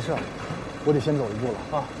有点急事，我得先走一步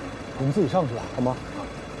了啊。你们自己上去吧，好吗？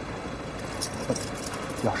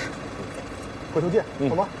钥匙，回头见，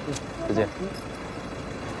好吗？再见。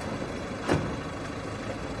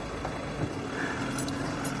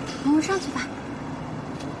我们上去吧。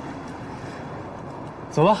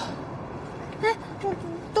走吧。哎，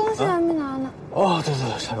东西还没拿呢。哦，对，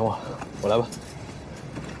闪着我来吧。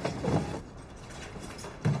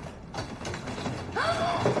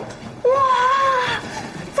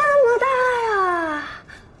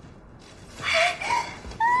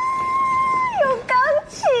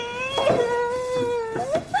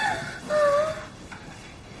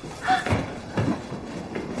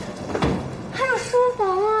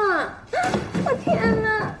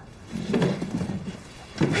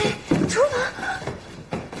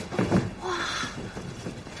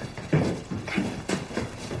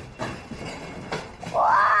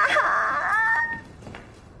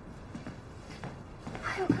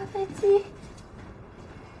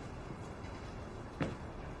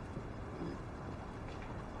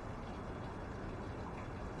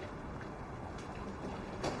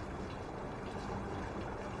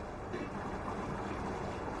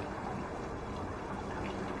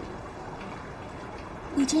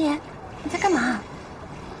李臻言，你在干嘛？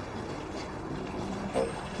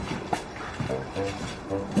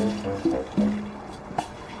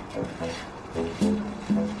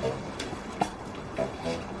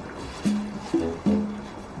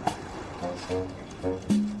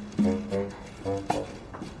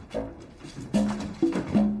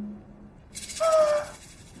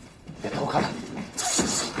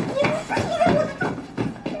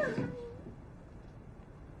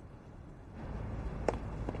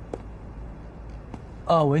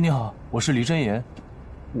啊，喂，你好，我是李臻言，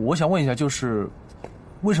我想问一下，就是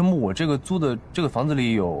为什么我这个租的这个房子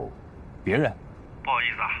里有别人？不好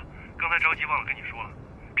意思啊，刚才着急忘了跟你说了，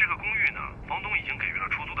这个公寓呢，房东已经给予了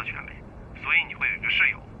出租的权利，所以你会有一个室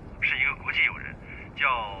友，是一个国际友人，叫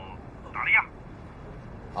达利亚。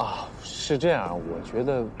啊，是这样，我觉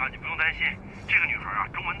得啊，你不用担心，这个女孩啊，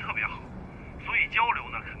中文特别好，所以交流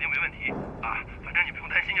呢肯定没问题啊，反正你不用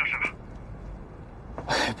担心就是了。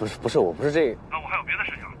哎，不是，我不是这个。啊，我还有别的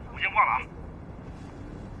事情，我先挂了啊。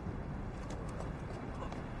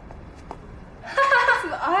怎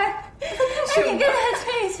么哎，你跟他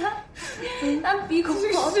吹一下，拿鼻孔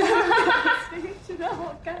跑出来，真的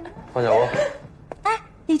好尴尬。方小莴，哎，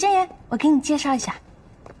李臻言，我给你介绍一下，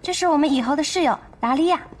这是我们以后的室友达利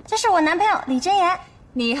亚，这是我男朋友李臻言。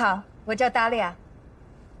你好，我叫达利亚。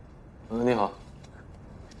你好。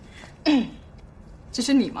这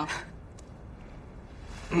是你吗？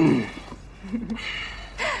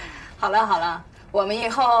好了好了，我们以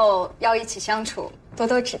后要一起相处，多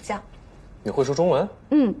多指教。你会说中文？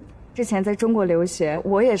之前在中国留学，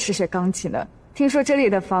我也是学钢琴的。听说这里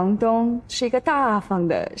的房东是一个大方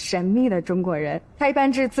的、神秘的中国人，他一般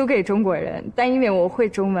只租给中国人，但因为我会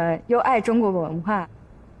中文又爱中国文化，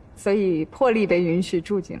所以破例被允许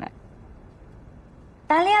住进来。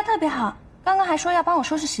达利亚特别好，刚刚还说要帮我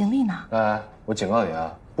收拾行李呢。哎，我警告你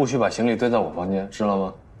啊，不许把行李堆在我房间，知道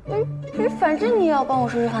吗？反正你也要帮我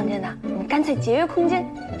收拾房间的，你干脆节约空间，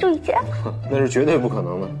住一间。那是绝对不可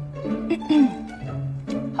能的。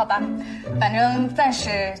好吧，反正暂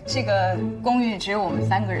时这个公寓只有我们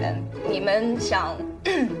3个人，你们想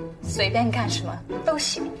随便干什么都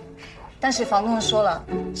行。但是房东说了，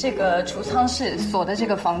这个储藏室锁的这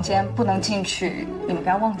个房间不能进去，你们不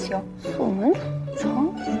要忘记哦。锁门储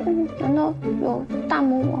藏室难道有大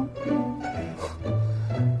魔王？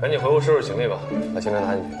赶紧回屋收拾行李吧，把行李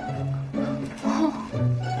拿进去。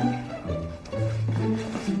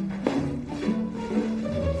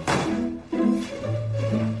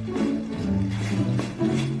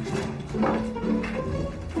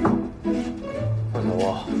方小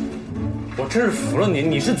莴，我真是服了你，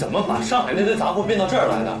你是怎么把上海那堆杂货变到这儿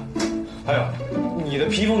来的？还有，你的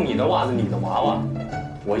披风、你的袜子、你的娃娃，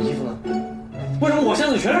我衣服呢？为什么我箱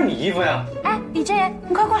子全是你衣服呀？哎，李臻言，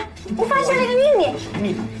你快过来，我发现了一个秘密。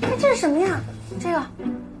秘密？哎，这是什么呀？这个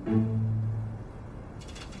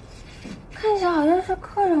看起来好像是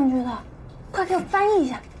刻上去的，快给我翻译一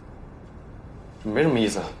下。没什么意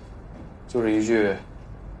思，就是一句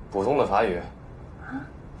普通的法语。啊？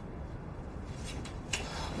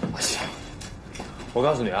哎呀，我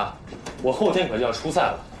告诉你啊，我后天可就要出赛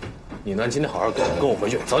了，你呢今天好好跟我回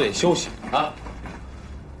去，早点休息啊。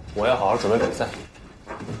我要好好准备比赛。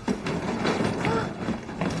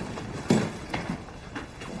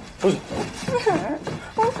出去。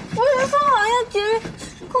我是说好要节约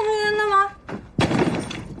空间的吗？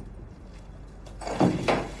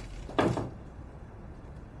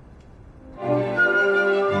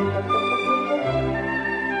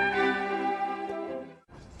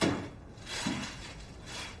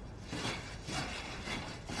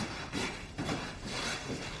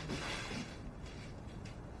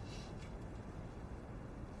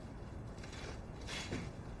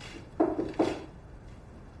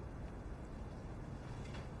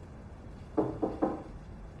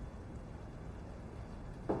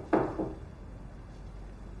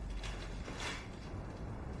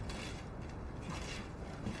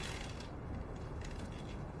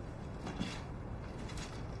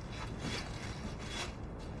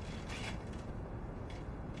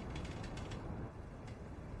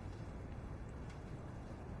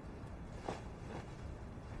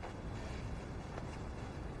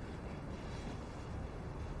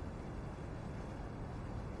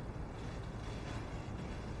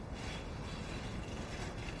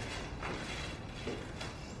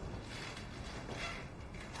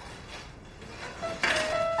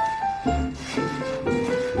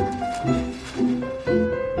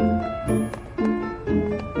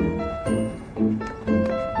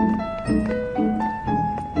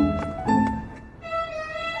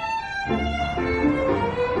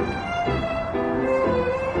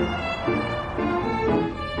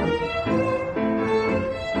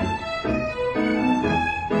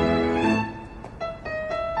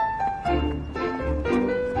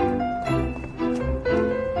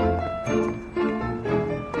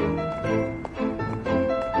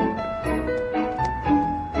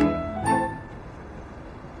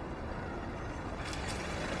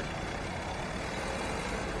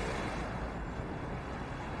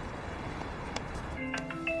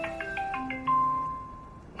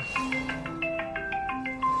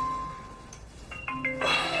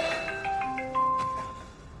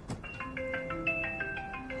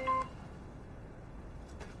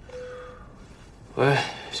喂，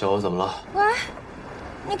小欧怎么了？喂，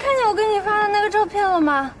你看见我给你发的那个照片了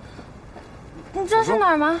吗？你知道是哪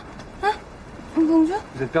儿吗？啊，公主。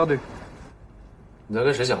你在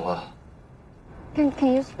跟谁讲话 Can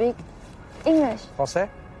you speak English?？Français？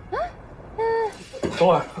 等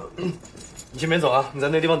会儿，你先别走啊，你在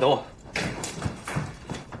那地方等我。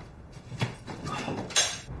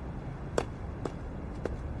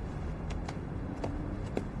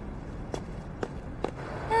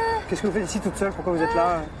Qu'est-ce que vous faites ici toute seule? Pourquoi vous êtes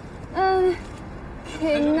là?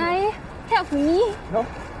 Can I help me? Non.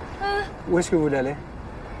 Où est-ce que vous voulez aller?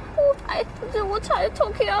 What are you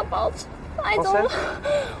talking about? I don't.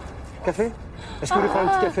 Café? Est-ce que vous voulez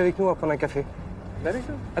prendre un petit café avec nous? On va prendre un café. Allez,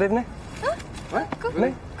 venez. Ouais,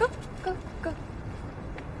 venez. Go.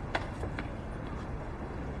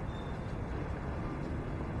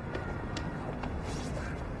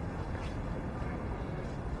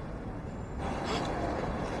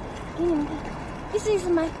 给你们看 ，This is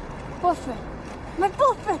my boyfriend. My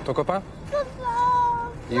boyfriend. Ton copain?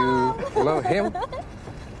 You love him?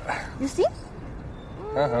 You see?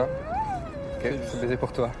 Ok, je vais baiser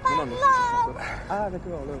pour toi. Non, mais... Ah,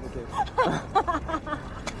 d'accord, love, ok.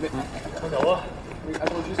 Mais...小欧， Oui,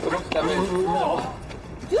 attends, juste, comment tu t'appelles?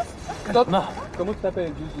 Stop. Comment tu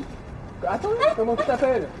t'appelles, Gigi? Attends, comment tu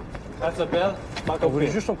t'appelles? Elle s'appelle Vous voulez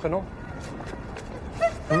juste son prénom?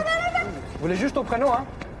 Vous voulez juste ton prénom, hein?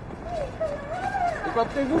 Quoi,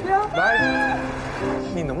 vous bien? Bye.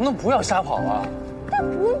 你能不能不要瞎跑啊？但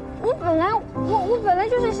我本来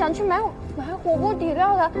就是想去买火锅底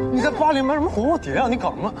料的。你在巴黎买什么火锅底料？你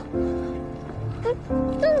搞什么？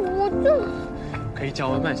但我就可以叫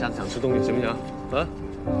外卖，下次想吃东西行不行？啊？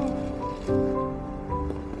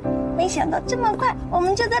没想到这么快，我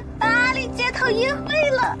们就在巴黎街头约会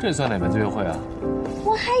了。这算哪门子约会啊？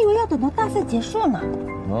我还以为要等到大赛结束呢。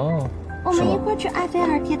哦，我们一块儿去埃菲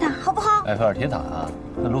尔铁塔，好不好？埃菲尔铁塔啊？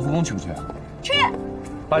那卢浮宫去不去啊？去。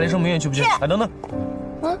巴黎圣母院去不去？哎，等等。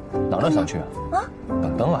哪儿都想去啊？啊？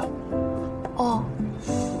等灯啊。哦。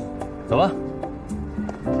走吧。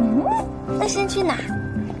那先去哪？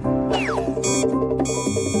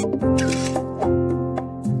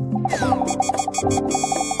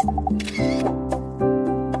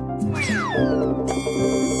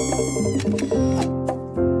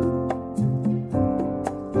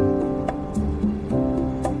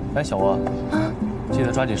哎，小欧，记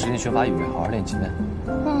得抓紧时间学法语，好好练琴。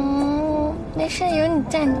没事，有你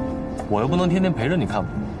在呢。我又不能天天陪着你看，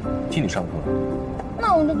替你上课。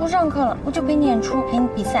那我就不上课了，我就陪你演出，陪你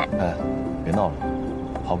比赛。哎，别闹了，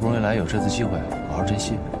好不容易来有这次机会，好好珍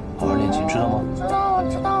惜，好好练琴，知道吗？知道了，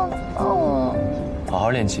知道了。好好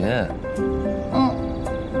练琴。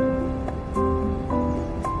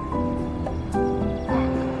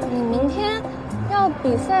你明天要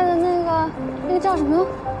比赛的那个叫什么？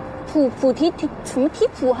普提什么提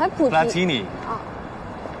普还普提？拉提尼。啊。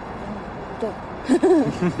对。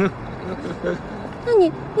那你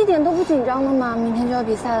一点都不紧张的吗？明天就要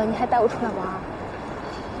比赛了，你还带我出来玩？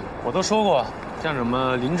我都说过，像什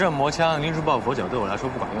么临阵磨枪、临时抱佛脚，对我来说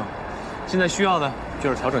不管用。现在需要的就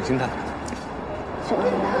是调整心态。什么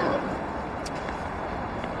心态？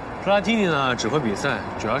普拉提尼呢，指挥比赛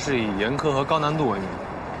主要是以严苛和高难度为名。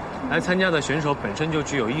来参加的选手本身就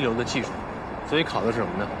具有一流的技术，所以考的是什么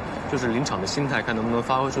呢？就是临场的心态，看能不能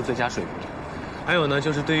发挥出最佳水平。还有呢，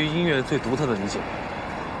就是对于音乐最独特的理解。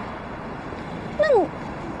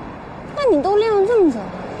那你都练了这么久了，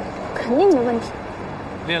肯定没问题。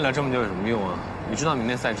练了这么久有什么用啊？你知道明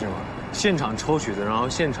天赛制吗？现场抽曲子，然后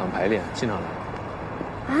现场排练，现场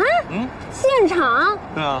来。啊？现场？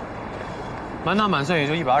对啊，满打满算也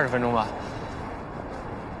就120分钟吧。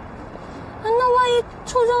那万一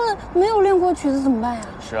抽中了没有练过曲子怎么办呀？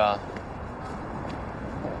是啊。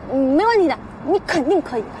没问题的，你肯定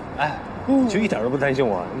可以的。哎，你就一点都不担心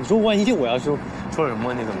我？你说万一我要是出了什么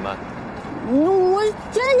问题怎么办？我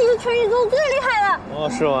觉得你是全宇宙最厉害的。哦，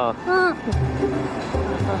是吗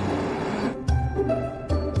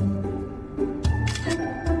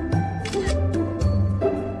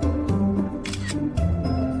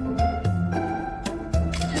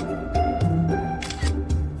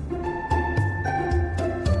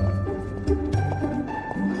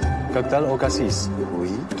？Cocktail au cassis. Oui.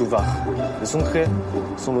 Tu vas. Le sucre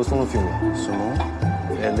sont le son fume. Saumon.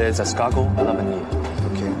 Et les escargots à la vanille.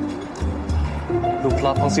 Ok. Le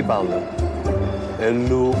plat principal est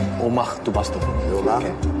le homard du pasto. Le homard.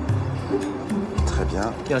 Très bien.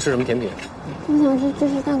 你想吃什么甜品？我想吃芝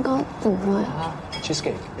士蛋糕，怎么说呀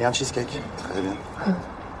 ？Cheesecake. Et un cheesecake. Très bien.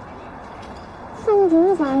 上过全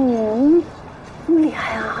是法语，这么厉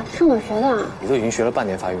害啊？上哪学的？你都已经学了半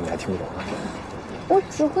年法语，你还听不懂啊？我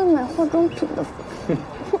只会买化妆品的。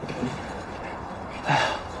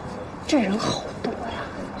这人好多呀，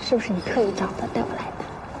是不是你特意找的带我来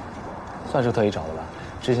的？算是特意找的吧。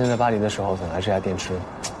之前在巴黎的时候总来这家店吃，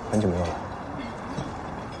很久没有来。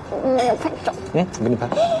我要拍照。我给你拍。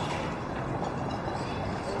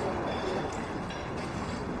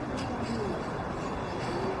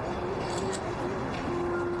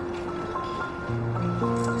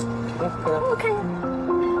我看一下。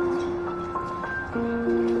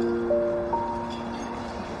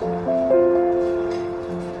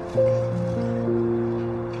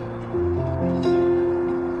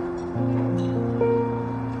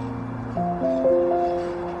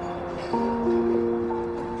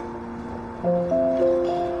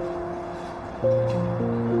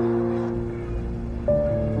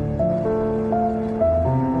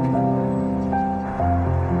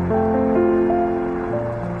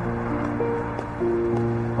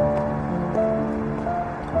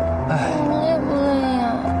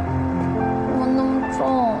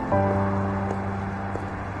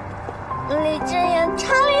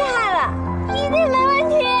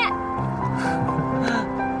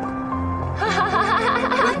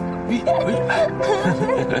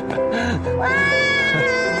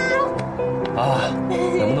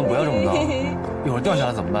能不能不要这么闹？一会儿掉下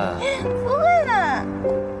来怎么办啊？不会的。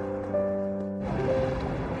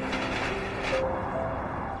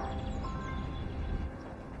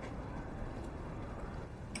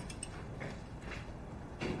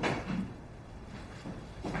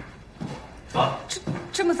啊，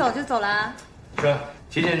这么早就走了？是，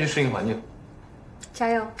提前去适应环境。加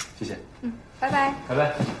油！谢谢。拜拜。拜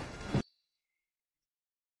拜。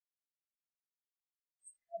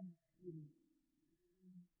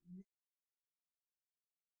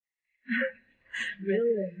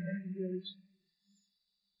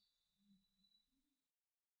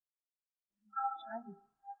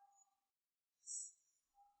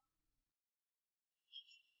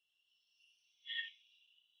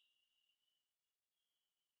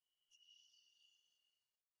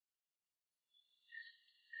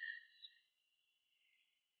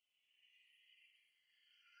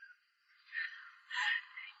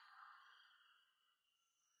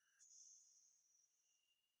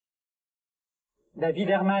David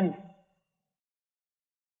Herman.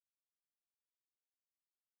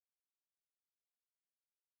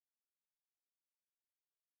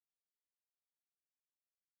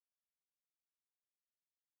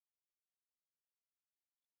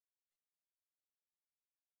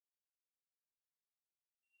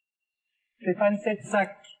 Stéphane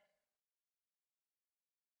Setsak.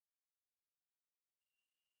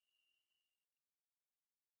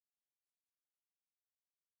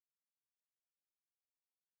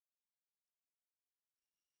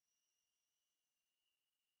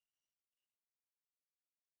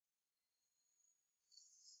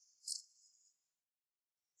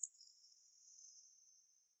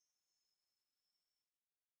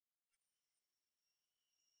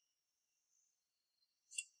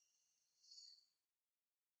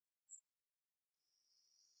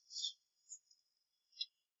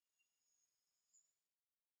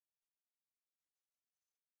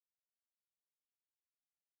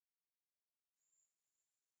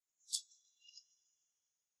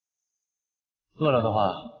 饿了的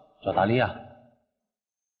话，找达利亚。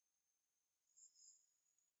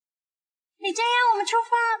李真言，我们出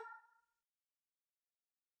发。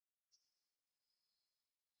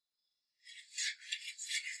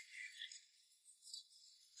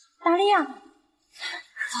达利亚，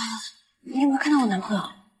你有没有看到我男朋友？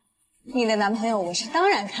你的男朋友我是当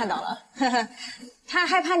然看到了，他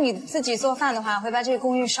害怕你自己做饭的话会把这个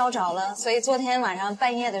公寓烧着了，所以昨天晚上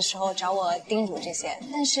半夜的时候找我叮嘱这些，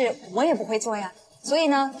但是我也不会做呀。 所以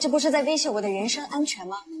呢，这不是在威胁我的人身安全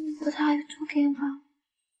吗 ？What are you talking about？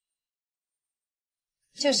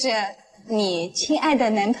 就是你亲爱的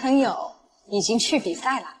男朋友已经去比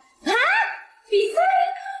赛了啊！比赛？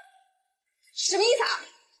什么意思啊？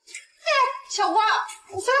哎，小花，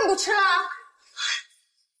你饭不吃了？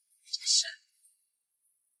真是。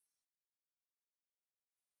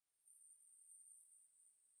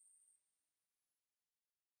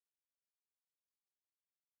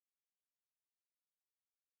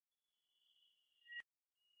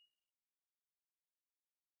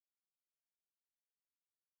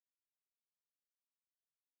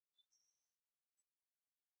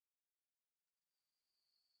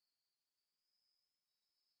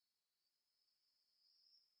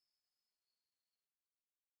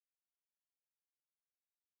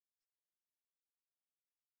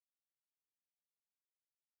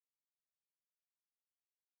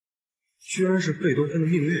 居然是贝多芬的《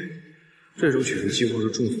命运》，这首曲子几乎是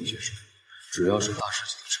众所皆知，只要是大师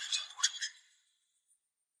级的指挥家都常唱。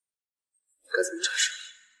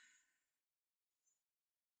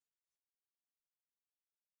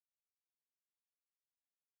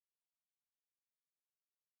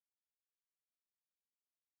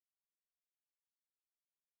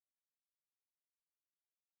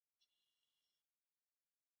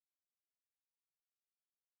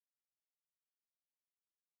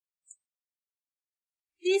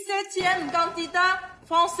17e candidat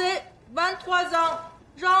français, 23 ans,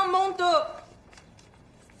 Jean Monteau.